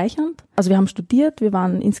sehr bereichernd. Also wir haben studiert, wir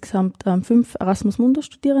waren insgesamt 5 Erasmus Mundus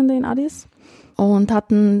Studierende in Addis und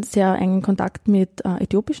hatten sehr engen Kontakt mit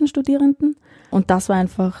äthiopischen Studierenden und das war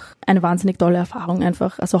einfach eine wahnsinnig tolle Erfahrung,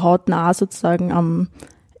 einfach also hautnah sozusagen am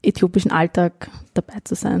äthiopischen Alltag dabei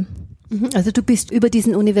zu sein. Also du bist über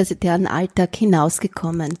diesen universitären Alltag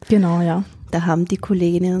hinausgekommen. Genau, ja. Da haben die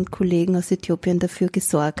Kolleginnen und Kollegen aus Äthiopien dafür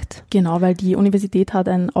gesorgt. Genau, weil die Universität hat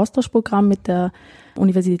ein Austauschprogramm mit der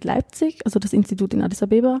Universität Leipzig, also das Institut in Addis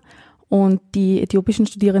Abeba. Und die äthiopischen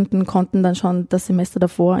Studierenden konnten dann schon das Semester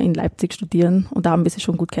davor in Leipzig studieren und da haben wir sie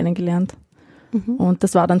schon gut kennengelernt. Und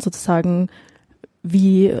das war dann sozusagen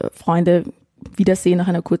wie Freunde wiedersehen nach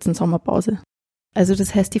einer kurzen Sommerpause. Also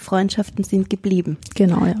das heißt, die Freundschaften sind geblieben.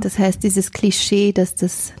 Genau, ja. Das heißt, dieses Klischee, dass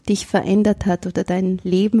das dich verändert hat oder dein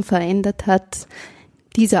Leben verändert hat,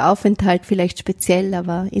 dieser Aufenthalt vielleicht speziell,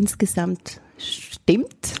 aber insgesamt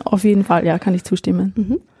stimmt. Auf jeden Fall, ja, kann ich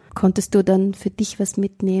zustimmen. Konntest du dann für dich was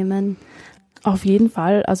mitnehmen? Auf jeden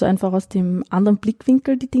Fall, also einfach aus dem anderen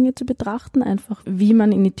Blickwinkel die Dinge zu betrachten, einfach wie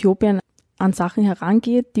man in Äthiopien an Sachen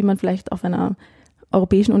herangeht, die man vielleicht auf einer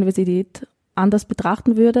europäischen Universität anders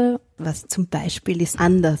betrachten würde. Was zum Beispiel ist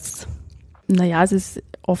anders? Naja, es ist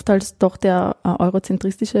oft als doch der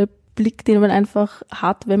eurozentristische Blick, den man einfach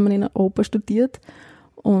hat, wenn man in Europa studiert.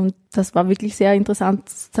 Und das war wirklich sehr interessant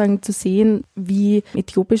sozusagen zu sehen, wie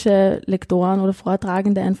äthiopische Lektoren oder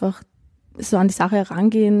Vortragende einfach so an die Sache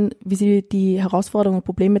herangehen, wie sie die Herausforderungen und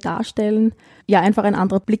Probleme darstellen. Ja, einfach ein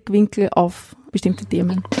anderer Blickwinkel auf bestimmte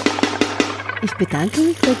Themen. Ich bedanke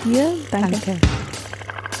mich bei dir. Danke.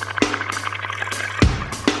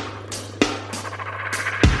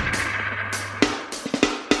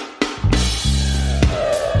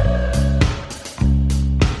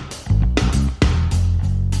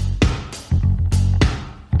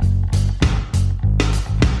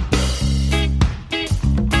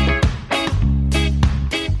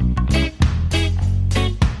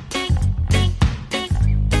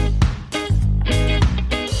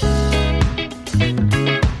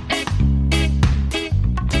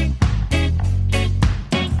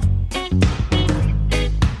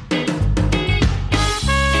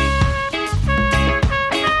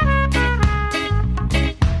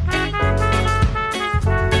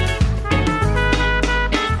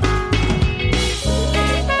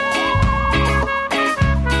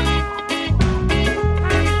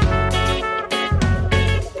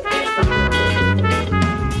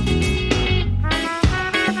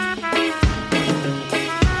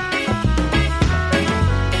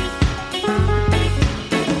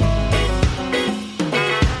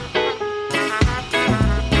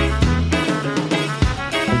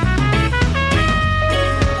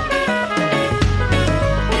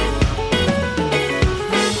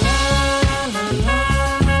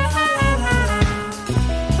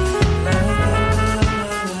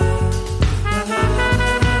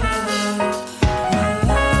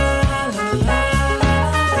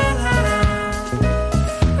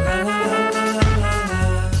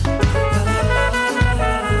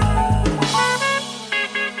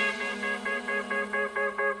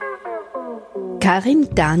 Karin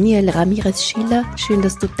Daniel Ramirez-Schiller, schön,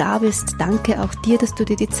 dass du da bist. Danke auch dir, dass du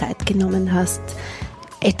dir die Zeit genommen hast,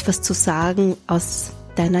 etwas zu sagen aus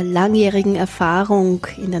deiner langjährigen Erfahrung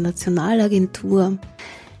in der Nationalagentur.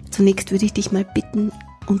 Zunächst würde ich dich mal bitten,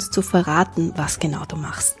 uns zu verraten, was genau du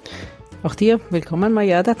machst. Auch dir willkommen,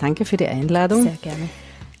 Majada. Danke für die Einladung. Sehr gerne.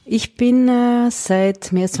 Ich bin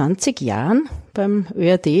seit mehr als 20 Jahren beim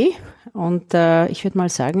ÖAD und ich würde mal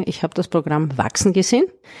sagen, ich habe das Programm wachsen gesehen.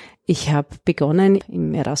 Ich habe begonnen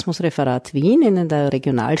im Erasmus-Referat Wien in der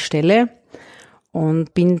Regionalstelle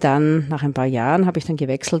und bin dann, nach ein paar Jahren, habe ich dann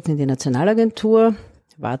gewechselt in die Nationalagentur,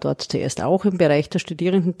 war dort zuerst auch im Bereich der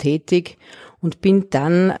Studierenden tätig und bin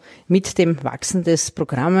dann mit dem Wachsen des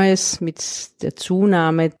Programmes, mit der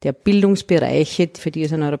Zunahme der Bildungsbereiche, für die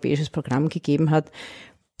es ein europäisches Programm gegeben hat,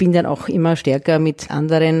 bin dann auch immer stärker mit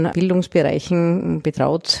anderen Bildungsbereichen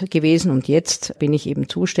betraut gewesen und jetzt bin ich eben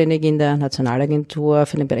zuständig in der Nationalagentur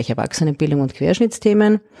für den Bereich Erwachsenenbildung und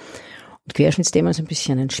Querschnittsthemen. Und Querschnittsthemen ist ein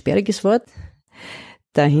bisschen ein sperriges Wort.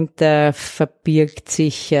 Dahinter verbirgt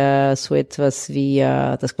sich so etwas wie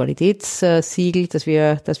das Qualitätssiegel, das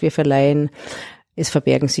wir verleihen. Es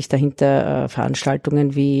verbergen sich dahinter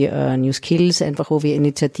Veranstaltungen wie New Skills, einfach wo wir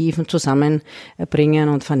Initiativen zusammenbringen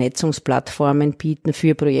und Vernetzungsplattformen bieten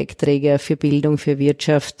für Projektträger, für Bildung, für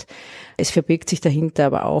Wirtschaft. Es verbirgt sich dahinter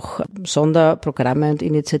aber auch Sonderprogramme und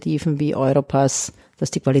Initiativen wie Europass,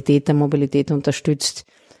 das die Qualität der Mobilität unterstützt,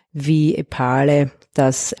 wie EPALE,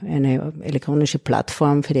 das eine elektronische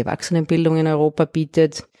Plattform für die Erwachsenenbildung in Europa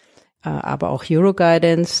bietet, aber auch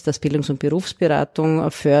Euroguidance, das Bildungs- und Berufsberatung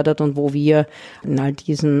fördert und wo wir in all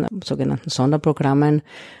diesen sogenannten Sonderprogrammen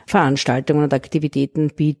Veranstaltungen und Aktivitäten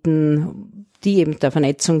bieten, die eben der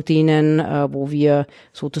Vernetzung dienen, wo wir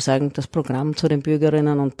sozusagen das Programm zu den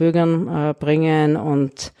Bürgerinnen und Bürgern bringen.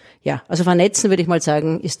 Und ja, also vernetzen, würde ich mal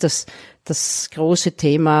sagen, ist das große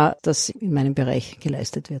Thema, das in meinem Bereich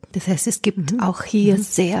geleistet wird. Das heißt, es gibt auch hier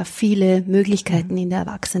sehr viele Möglichkeiten in der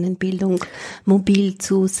Erwachsenenbildung, mobil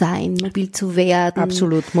zu sein, mobil zu werden.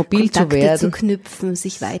 Absolut, mobil Kontakte zu werden. zu knüpfen,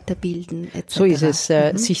 sich weiterbilden etc. So ist es,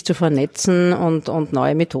 sich zu vernetzen und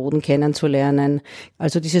neue Methoden kennenzulernen.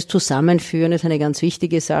 Also dieses Zusammenführen ist eine ganz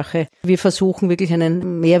wichtige Sache. Wir versuchen wirklich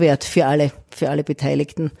einen Mehrwert für alle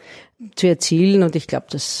Beteiligten zu erzielen und ich glaube,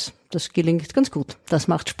 das gelingt ganz gut. Das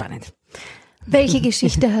macht spannend. Welche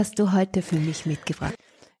Geschichte hast du heute für mich mitgebracht?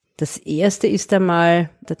 Das erste ist einmal,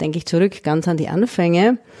 da denke ich zurück ganz an die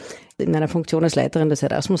Anfänge. In meiner Funktion als Leiterin des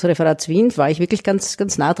Erasmus-Referats Wien war ich wirklich ganz,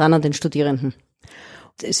 ganz nah dran an den Studierenden.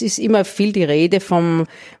 es ist immer viel die Rede vom,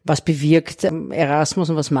 was bewirkt Erasmus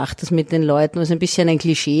und was macht das mit den Leuten. Das ist ein bisschen ein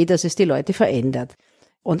Klischee, dass es die Leute verändert.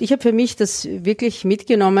 Und ich habe für mich das wirklich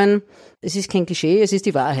mitgenommen, es ist kein Klischee, es ist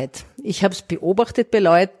die Wahrheit. Ich habe es beobachtet bei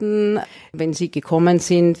Leuten, wenn sie gekommen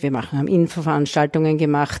sind, haben Infoveranstaltungen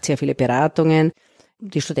gemacht, sehr viele Beratungen.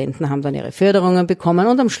 Die Studenten haben dann ihre Förderungen bekommen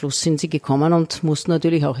und am Schluss sind sie gekommen und mussten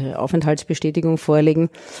natürlich auch ihre Aufenthaltsbestätigung vorlegen.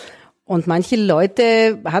 Und manche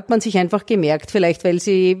Leute hat man sich einfach gemerkt, vielleicht weil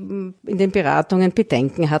sie in den Beratungen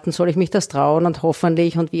Bedenken hatten, soll ich mich das trauen und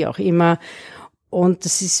hoffentlich und wie auch immer. Und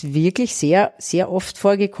das ist wirklich sehr, sehr oft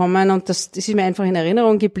vorgekommen und das ist mir einfach in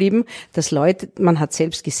Erinnerung geblieben, dass Leute, man hat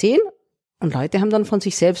selbst gesehen und Leute haben dann von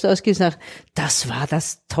sich selbst aus gesagt, das war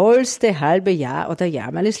das tollste halbe Jahr oder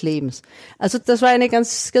Jahr meines Lebens. Also das war eine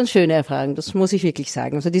ganz, ganz schöne Erfahrung, das muss ich wirklich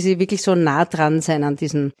sagen. Also diese wirklich so nah dran sein an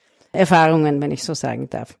diesen Erfahrungen, wenn ich so sagen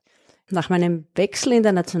darf. Nach meinem Wechsel in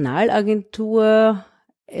der Nationalagentur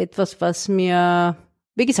etwas, was mir,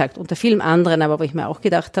 wie gesagt, unter vielen anderen, aber wo ich mir auch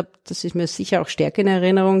gedacht habe, das ist mir sicher auch stärker in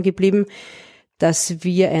Erinnerung geblieben, dass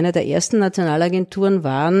wir eine der ersten Nationalagenturen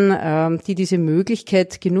waren, die diese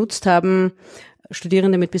Möglichkeit genutzt haben,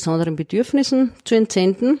 Studierende mit besonderen Bedürfnissen zu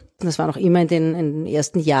entsenden. Das war noch immer in den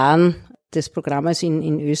ersten Jahren des Programmes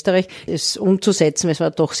in Österreich, es umzusetzen. Es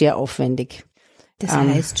war doch sehr aufwendig. Das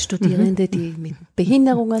heißt, Studierende, die mit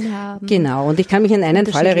Behinderungen haben. Genau, und ich kann mich an einen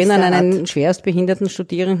Fall erinnern, an einen schwerstbehinderten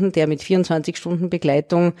Studierenden, der mit 24 Stunden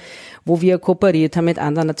Begleitung, wo wir kooperiert haben mit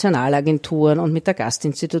anderen Nationalagenturen und mit der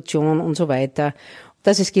Gastinstitution und so weiter.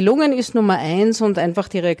 Dass es gelungen ist, Nummer 1, und einfach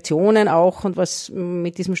die Reaktionen auch und was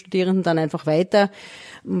mit diesem Studierenden dann einfach weiter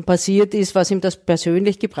passiert ist, was ihm das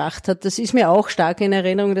persönlich gebracht hat, das ist mir auch stark in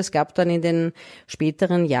Erinnerung. Das gab dann in den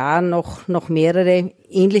späteren Jahren noch mehrere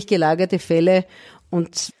ähnlich gelagerte Fälle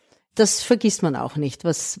und das vergisst man auch nicht,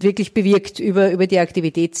 was wirklich bewirkt über die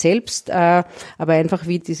Aktivität selbst, aber einfach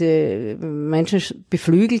wie diese Menschen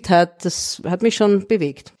beflügelt hat, das hat mich schon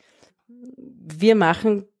bewegt. Wir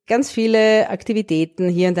machen ganz viele Aktivitäten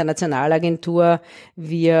hier in der Nationalagentur.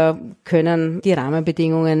 Wir können die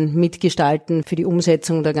Rahmenbedingungen mitgestalten für die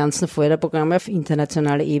Umsetzung der ganzen Förderprogramme auf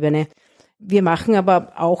internationaler Ebene. Wir machen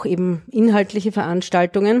aber auch eben inhaltliche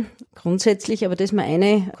Veranstaltungen grundsätzlich, aber da ist mir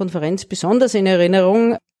eine Konferenz besonders in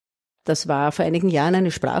Erinnerung. Das war vor einigen Jahren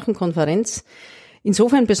eine Sprachenkonferenz.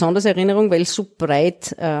 Insofern besonders Erinnerung, weil es so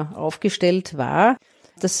breit aufgestellt war.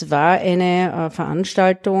 Das war eine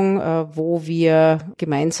Veranstaltung, wo wir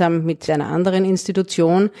gemeinsam mit einer anderen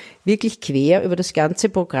Institution wirklich quer über das ganze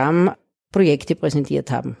Programm Projekte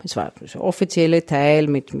präsentiert haben. Es war der offizielle Teil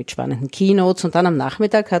mit spannenden Keynotes und dann am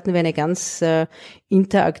Nachmittag hatten wir eine ganz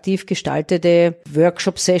interaktiv gestaltete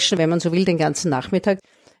Workshop-Session, wenn man so will, den ganzen Nachmittag.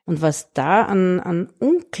 Und was da an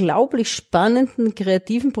unglaublich spannenden,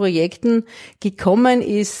 kreativen Projekten gekommen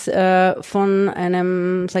ist, von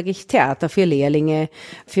einem, sage ich, Theater für Lehrlinge,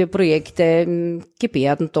 für Projekte,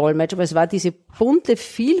 Gebärdendolmetsch. Aber es war diese bunte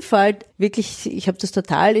Vielfalt, wirklich, ich habe das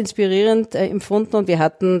total inspirierend empfunden und wir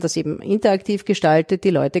hatten das eben interaktiv gestaltet. Die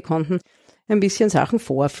Leute konnten ein bisschen Sachen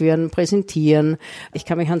vorführen, präsentieren. Ich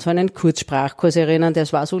kann mich an so einen Kurzsprachkurs erinnern,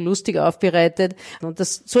 der war so lustig aufbereitet. Und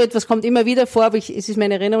so etwas kommt immer wieder vor, aber es ist mir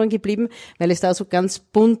in Erinnerung geblieben, weil es da so ganz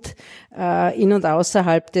bunt in und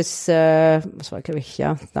außerhalb des, was war, glaube ich,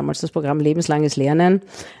 ja, damals das Programm Lebenslanges Lernen,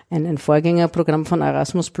 ein Vorgängerprogramm von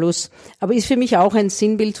Erasmus+. Aber ist für mich auch ein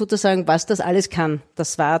Sinnbild sozusagen, was das alles kann.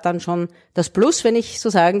 Das war dann schon das Plus, wenn ich so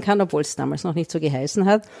sagen kann, obwohl es damals noch nicht so geheißen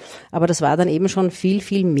hat. Aber das war dann eben schon viel,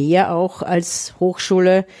 viel mehr auch als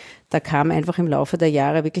Hochschule. Da kam einfach im Laufe der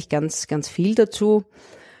Jahre wirklich ganz, ganz viel dazu.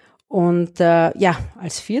 Und ja,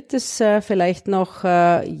 als viertes vielleicht noch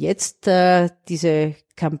jetzt diese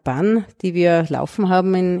Kampagne, die wir laufen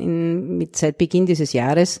haben seit Beginn dieses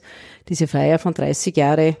Jahres, diese Feier von 30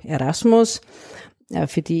 Jahre Erasmus,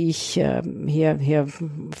 für die ich hier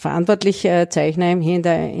verantwortlich zeichne, hier in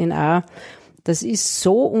der NA. Das ist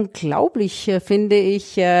so unglaublich, finde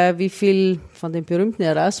ich, wie viel von dem berühmten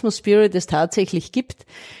Erasmus Spirit es tatsächlich gibt.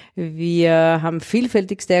 Wir haben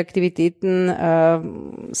vielfältigste Aktivitäten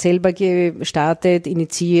selber gestartet,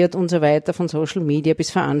 initiiert und so weiter, von Social Media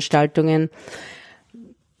bis Veranstaltungen.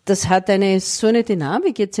 Das hat so eine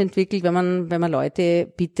Dynamik jetzt entwickelt, wenn man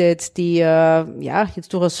Leute bittet, die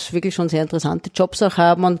jetzt durchaus wirklich schon sehr interessante Jobs auch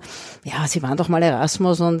haben und ja, sie waren doch mal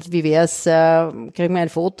Erasmus und wie wär's, kriegen wir ein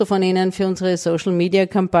Foto von ihnen für unsere Social Media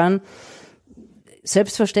Kampagne.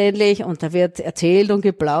 selbstverständlich und da wird erzählt und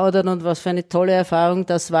geplaudert und was für eine tolle Erfahrung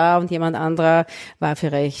das war und jemand anderer war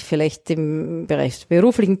vielleicht im Bereich der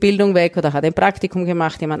beruflichen Bildung weg oder hat ein Praktikum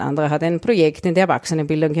gemacht, jemand anderer hat ein Projekt in der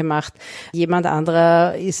Erwachsenenbildung gemacht, jemand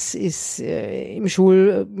anderer ist im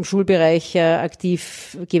Schulbereich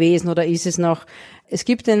aktiv gewesen oder ist es noch. Es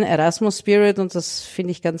gibt den Erasmus Spirit und das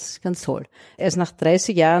finde ich ganz, ganz toll. Er ist nach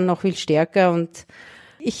 30 Jahren noch viel stärker und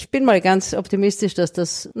ich bin mal ganz optimistisch, dass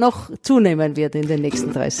das noch zunehmen wird in den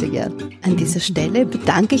nächsten 30 Jahren. An dieser Stelle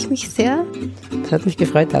bedanke ich mich sehr. Es hat mich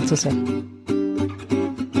gefreut, da zu sein.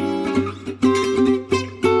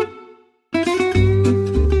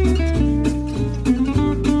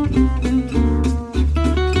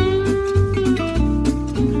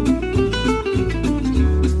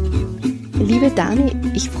 Liebe Dani,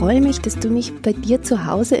 ich freue mich, dass du mich bei dir zu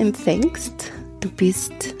Hause empfängst. Du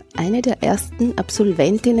bist eine der ersten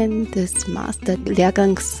Absolventinnen des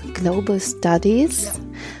Masterlehrgangs Global Studies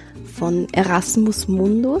von Erasmus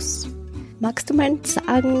Mundus. Magst du mal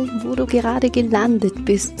sagen, wo du gerade gelandet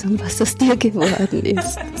bist und was aus dir geworden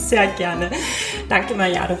ist? Sehr gerne. Danke,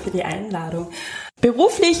 Mariana, für die Einladung.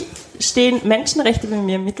 Beruflich stehen Menschenrechte bei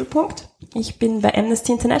mir im Mittelpunkt. Ich bin bei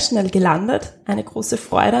Amnesty International gelandet. Eine große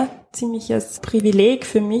Freude, ziemliches Privileg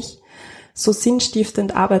für mich, so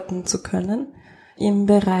sinnstiftend arbeiten zu können im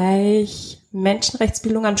Bereich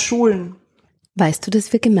Menschenrechtsbildung an Schulen. Weißt du,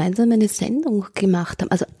 dass wir gemeinsam eine Sendung gemacht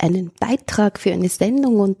haben, also einen Beitrag für eine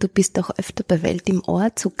Sendung und du bist auch öfter bei Welt im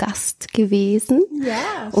Ohr zu Gast gewesen.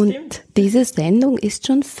 Ja, und stimmt. Diese Sendung ist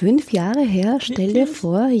schon 5 Jahre her, stell dir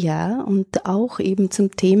vor, ja, und auch eben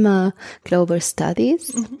zum Thema Global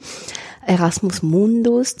Studies, Erasmus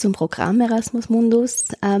Mundus, zum Programm Erasmus Mundus.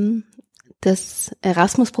 Das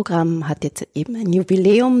Erasmus-Programm hat jetzt eben ein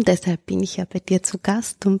Jubiläum, deshalb bin ich ja bei dir zu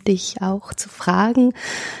Gast, um dich auch zu fragen,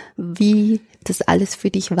 wie das alles für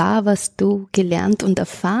dich war, was du gelernt und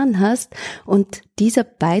erfahren hast. Und dieser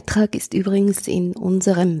Beitrag ist übrigens in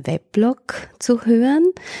unserem Weblog zu hören.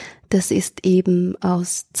 Das ist eben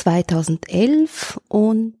aus 2011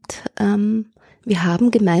 und wir haben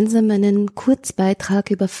gemeinsam einen Kurzbeitrag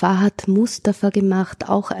über Fahad Mustafa gemacht,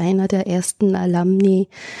 auch einer der ersten Alumni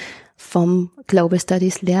vom Global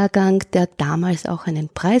Studies Lehrgang, der damals auch einen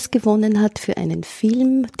Preis gewonnen hat für einen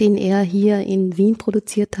Film, den er hier in Wien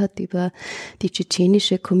produziert hat über die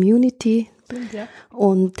tschetschenische Community. Ja.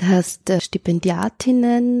 Und hast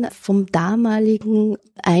Stipendiatinnen vom damaligen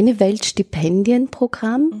Eine Welt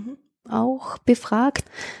Stipendienprogramm auch befragt.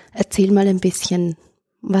 Erzähl mal ein bisschen,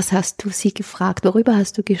 was hast du sie gefragt, worüber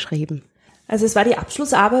hast du geschrieben? Also es war die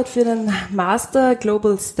Abschlussarbeit für den Master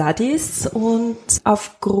Global Studies und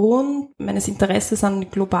aufgrund meines Interesses an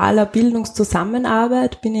globaler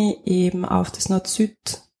Bildungszusammenarbeit bin ich eben auf das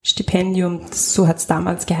Nord-Süd-Stipendium, so hat es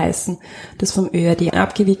damals geheißen, das vom ÖAD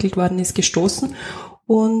abgewickelt worden ist, gestoßen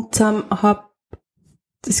und habe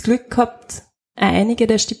das Glück gehabt, einige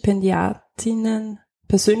der Stipendiatinnen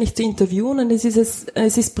persönlich zu interviewen und es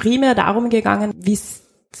ist primär darum gegangen, wie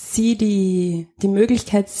sie die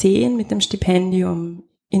Möglichkeit sehen, mit dem Stipendium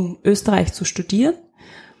in Österreich zu studieren.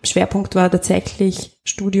 Schwerpunkt war tatsächlich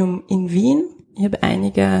Studium in Wien. Ich habe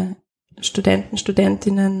einige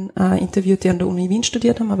Studentinnen interviewt, die an der Uni Wien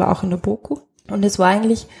studiert haben, aber auch an der BOKU. Und es war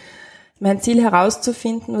eigentlich mein Ziel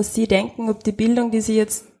herauszufinden, was sie denken, ob die Bildung, die sie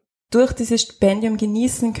jetzt durch dieses Stipendium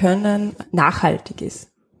genießen können, nachhaltig ist.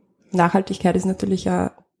 Nachhaltigkeit ist natürlich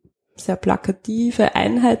eine sehr plakative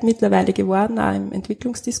Einheit mittlerweile geworden, auch im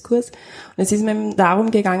Entwicklungsdiskurs. Und es ist mir eben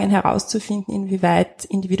darum gegangen, herauszufinden, inwieweit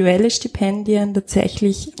individuelle Stipendien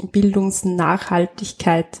tatsächlich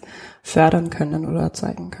Bildungsnachhaltigkeit fördern können oder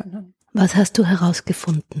erzeugen können. Was hast du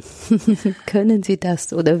herausgefunden? Können Sie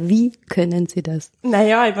das oder wie können Sie das?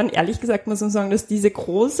 Naja, ich meine, ehrlich gesagt muss man sagen, dass diese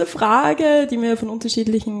große Frage, die man von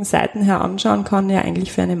unterschiedlichen Seiten her anschauen kann, ja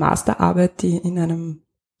eigentlich für eine Masterarbeit, die in einem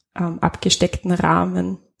abgesteckten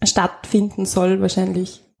Rahmen stattfinden soll,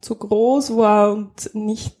 wahrscheinlich zu groß war und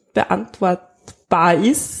nicht beantwortbar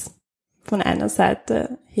ist von einer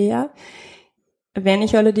Seite her. Wenn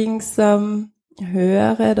ich allerdings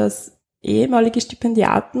höre, dass ehemalige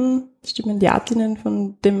Stipendiatinnen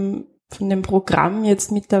von dem Programm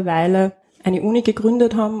jetzt mittlerweile eine Uni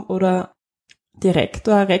gegründet haben oder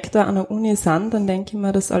Rektor an der Uni sind, dann denke ich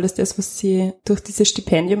mir, dass alles das, was sie durch dieses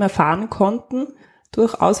Stipendium erfahren konnten,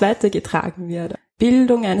 durchaus weitergetragen wird.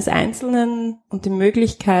 Bildung eines Einzelnen und die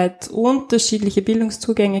Möglichkeit, unterschiedliche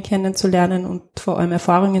Bildungszugänge kennenzulernen und vor allem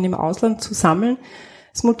Erfahrungen im Ausland zu sammeln,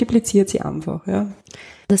 es multipliziert sie einfach, ja.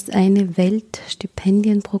 Das Eine Welt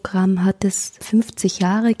Stipendienprogramm hat es 50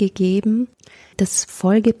 Jahre gegeben. Das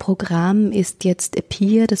Folgeprogramm ist jetzt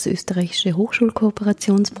EPIR, das österreichische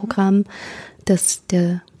Hochschulkooperationsprogramm. dass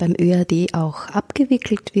der beim ÖAD auch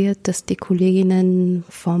abgewickelt wird, dass die Kolleginnen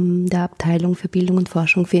von der Abteilung für Bildung und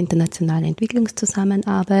Forschung für internationale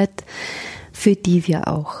Entwicklungszusammenarbeit, für die wir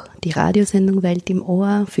auch die Radiosendung Welt im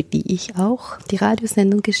Ohr, für die ich auch die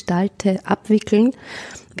Radiosendung gestalte, abwickeln.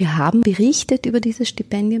 Wir haben berichtet über dieses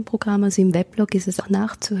Stipendienprogramm, also im Weblog ist es auch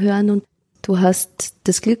nachzuhören, und du hast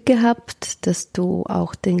das Glück gehabt, dass du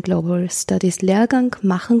auch den Global Studies Lehrgang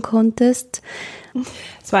machen konntest.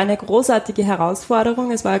 Es war eine großartige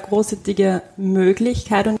Herausforderung, es war eine großartige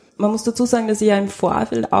Möglichkeit, und man muss dazu sagen, dass ich ja im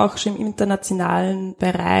Vorfeld auch schon im internationalen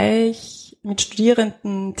Bereich mit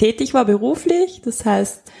Studierenden tätig war, beruflich. Das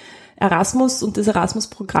heißt, Erasmus und das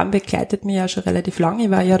Erasmus-Programm begleitet mich ja schon relativ lange. Ich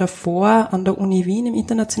war ja davor an der Uni Wien im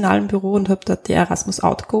internationalen Büro und habe dort die Erasmus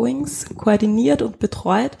Outgoings koordiniert und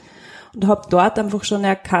betreut und habe dort einfach schon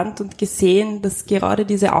erkannt und gesehen, dass gerade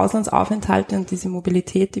diese Auslandsaufenthalte und diese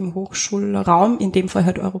Mobilität im Hochschulraum, in dem Fall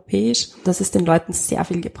halt europäisch, dass es den Leuten sehr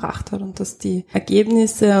viel gebracht hat und dass die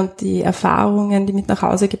Ergebnisse und die Erfahrungen, die mit nach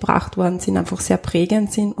Hause gebracht worden sind, einfach sehr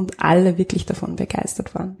prägend sind und alle wirklich davon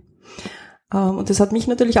begeistert waren. Und das hat mich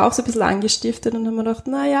natürlich auch so ein bisschen angestiftet und habe mir gedacht,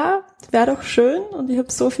 na ja, wäre doch schön. Und ich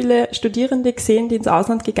habe so viele Studierende gesehen, die ins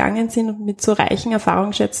Ausland gegangen sind und mit so reichen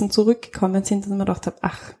Erfahrungsschätzen zurückgekommen sind, dass ich mir gedacht habe,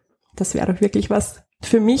 ach, das wäre doch wirklich was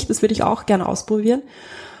für mich, das würde ich auch gerne ausprobieren.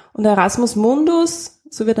 Und Erasmus Mundus,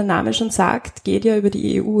 so wie der Name schon sagt, geht ja über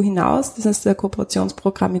die EU hinaus. Das heißt, der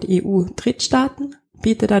Kooperationsprogramm mit EU-Drittstaaten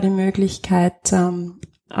bietet da die Möglichkeit,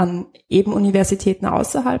 an eben Universitäten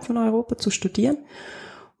außerhalb von Europa zu studieren.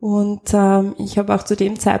 Und ich habe auch zu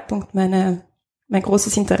dem Zeitpunkt mein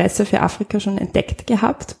großes Interesse für Afrika schon entdeckt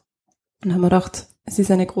gehabt und habe mir gedacht, es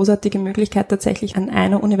ist eine großartige Möglichkeit, tatsächlich an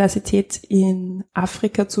einer Universität in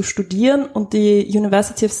Afrika zu studieren. Und die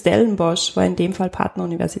University of Stellenbosch war in dem Fall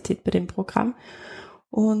Partneruniversität bei dem Programm.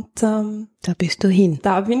 Und da bist du hin.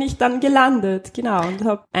 Da bin ich dann gelandet, genau, und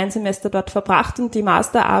habe ein Semester dort verbracht. Und die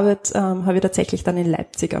Masterarbeit habe ich tatsächlich dann in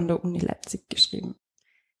Leipzig, an der Uni Leipzig geschrieben.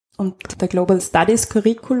 Und der Global Studies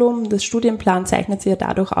Curriculum, das Studienplan, zeichnet sich ja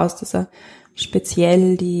dadurch aus, dass er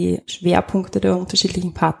speziell die Schwerpunkte der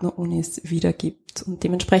unterschiedlichen Partnerunis wiedergibt. Und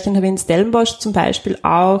dementsprechend habe ich in Stellenbosch zum Beispiel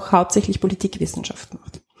auch hauptsächlich Politikwissenschaft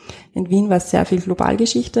gemacht. In Wien war es sehr viel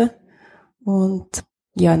Globalgeschichte und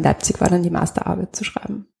ja, in Leipzig war dann die Masterarbeit zu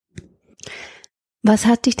schreiben. Was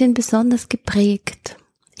hat dich denn besonders geprägt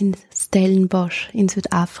in Stellenbosch in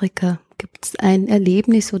Südafrika? Gibt es ein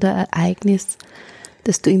Erlebnis oder Ereignis,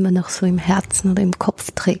 das du immer noch so im Herzen oder im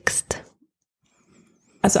Kopf trägst?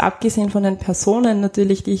 Also abgesehen von den Personen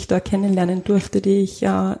natürlich, die ich da kennenlernen durfte, die ich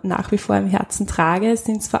nach wie vor im Herzen trage,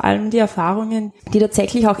 sind es vor allem die Erfahrungen, die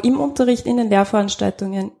tatsächlich auch im Unterricht in den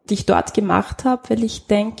Lehrveranstaltungen, die ich dort gemacht habe, weil ich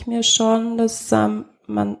denke mir schon, dass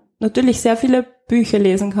man natürlich sehr viele Bücher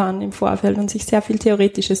lesen kann im Vorfeld und sich sehr viel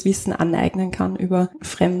theoretisches Wissen aneignen kann über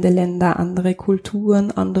fremde Länder, andere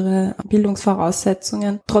Kulturen, andere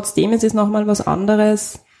Bildungsvoraussetzungen. Trotzdem ist es nochmal was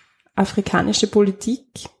anderes, afrikanische Politik,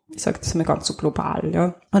 ich sage das mal ganz so global,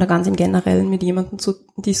 ja, oder ganz im Generellen mit jemandem zu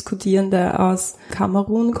diskutieren, der aus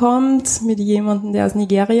Kamerun kommt, mit jemandem, der aus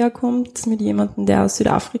Nigeria kommt, mit jemandem, der aus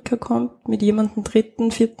Südafrika kommt, mit jemandem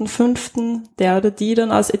dritten, vierten, fünften, der oder die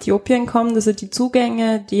dann aus Äthiopien kommt. Also die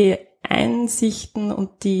Zugänge, die Einsichten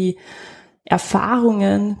und die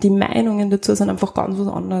Erfahrungen, die Meinungen dazu sind einfach ganz was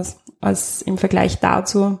anderes als im Vergleich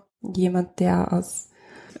dazu jemand, der aus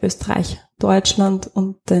Österreich, Deutschland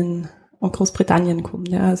und Großbritannien kommt.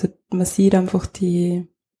 Ja, also man sieht einfach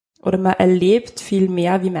man erlebt viel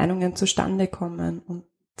mehr, wie Meinungen zustande kommen und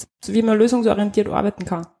wie man lösungsorientiert arbeiten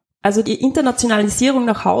kann. Also die Internationalisierung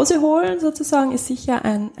nach Hause holen sozusagen ist sicher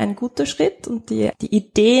ein guter Schritt und die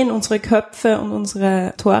Ideen, unsere Köpfe und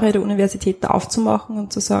unsere Tore der Universitäten aufzumachen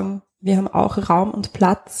und zu sagen, wir haben auch Raum und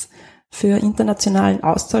Platz für internationalen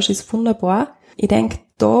Austausch ist wunderbar. Ich denke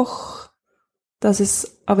doch, dass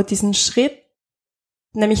es aber diesen Schritt,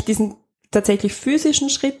 nämlich diesen tatsächlich physischen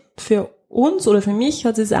Schritt für uns oder für mich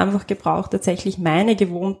hat es einfach gebraucht, tatsächlich meine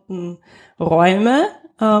gewohnten Räume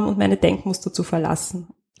und meine Denkmuster zu verlassen.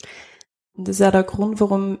 Und das ist ja der Grund,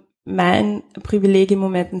 warum mein Privileg im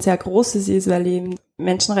Moment ein sehr großes ist, weil ich eben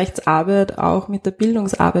Menschenrechtsarbeit auch mit der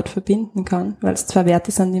Bildungsarbeit verbinden kann, weil es zwei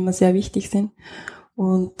Werte sind, die mir sehr wichtig sind.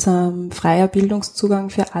 Und freier Bildungszugang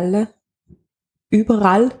für alle,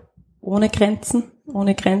 überall, ohne Grenzen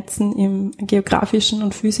im geografischen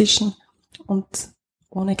und physischen und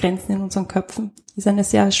ohne Grenzen in unseren Köpfen, ist eine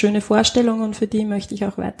sehr schöne Vorstellung und für die möchte ich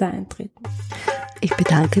auch weiter eintreten. Ich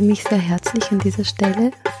bedanke mich sehr herzlich an dieser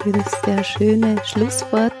Stelle für das sehr schöne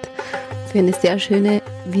Schlusswort, für eine sehr schöne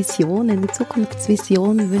Vision, eine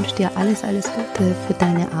Zukunftsvision. Ich wünsche dir alles Gute für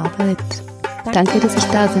deine Arbeit. Danke, dass ich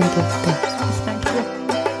da sein durfte. Ich danke dir.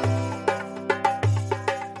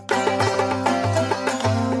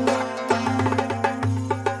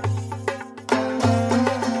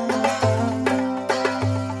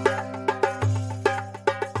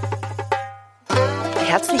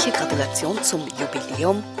 Gratulation zum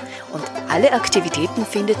Jubiläum und alle Aktivitäten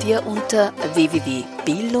findet ihr unter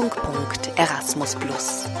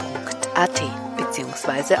www.bildung.erasmusplus.at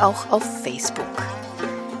beziehungsweise auch auf Facebook.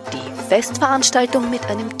 Die Festveranstaltung mit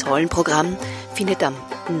einem tollen Programm findet am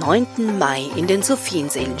 9. Mai in den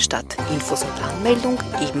Sophiensälen statt. Infos und Anmeldung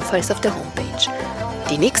ebenfalls auf der Homepage.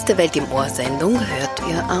 Die nächste Welt im Ohr-Sendung hört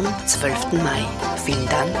ihr am 12. Mai. Vielen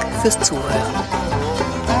Dank fürs Zuhören.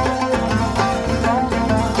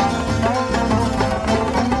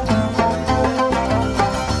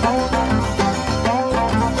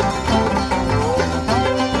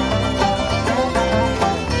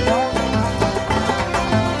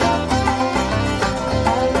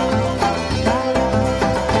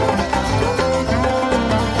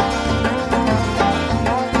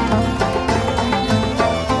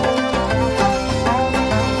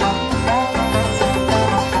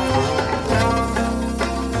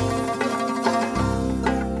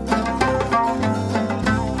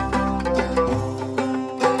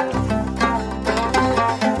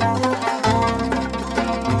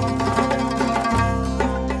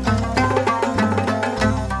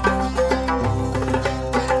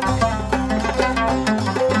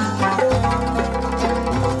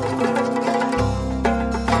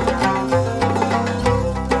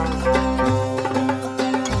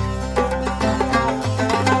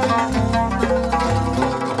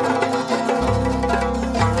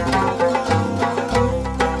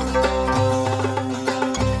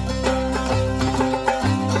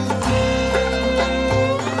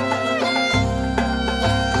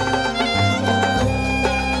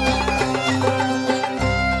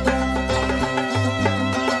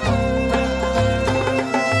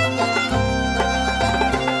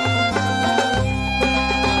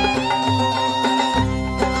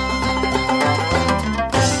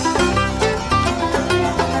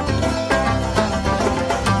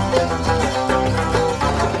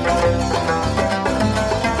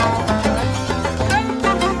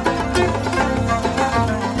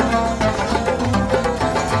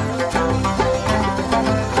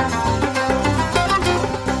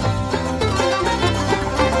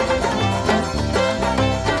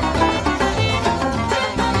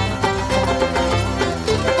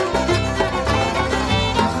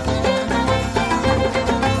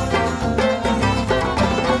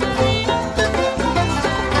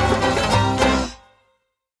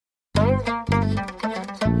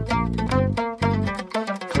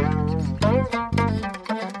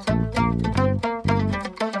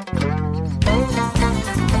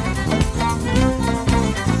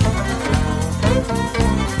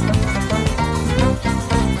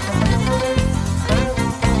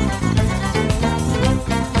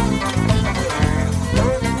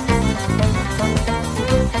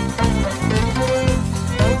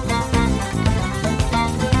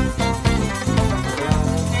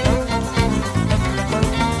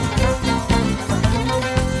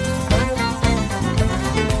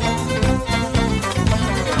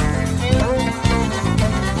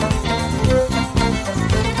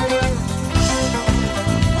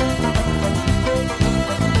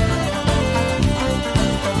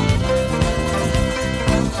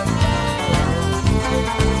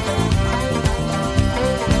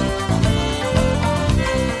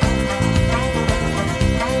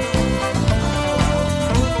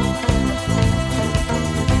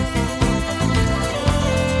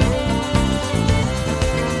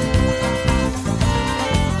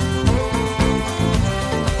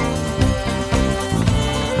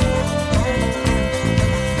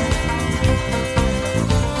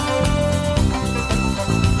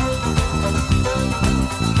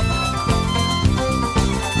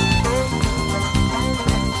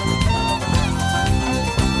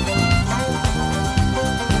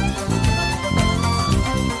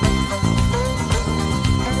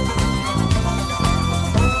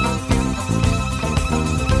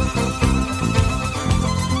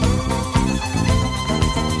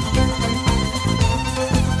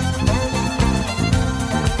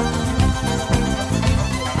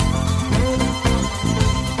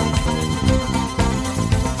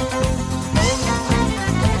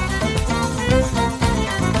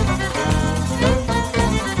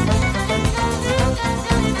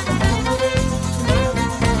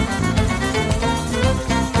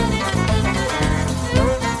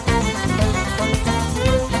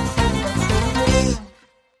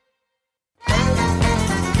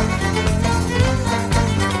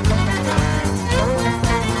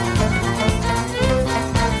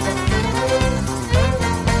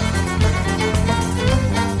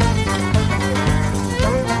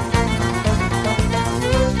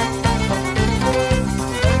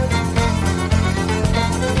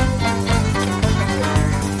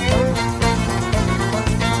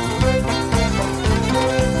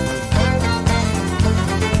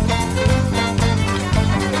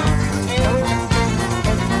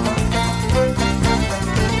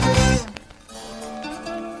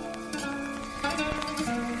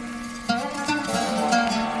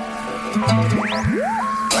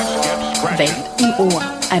 Welt im Ohr,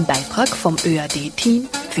 ein Beitrag vom ÖAD-Team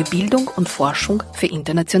für Bildung und Forschung für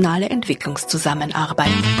internationale Entwicklungszusammenarbeit.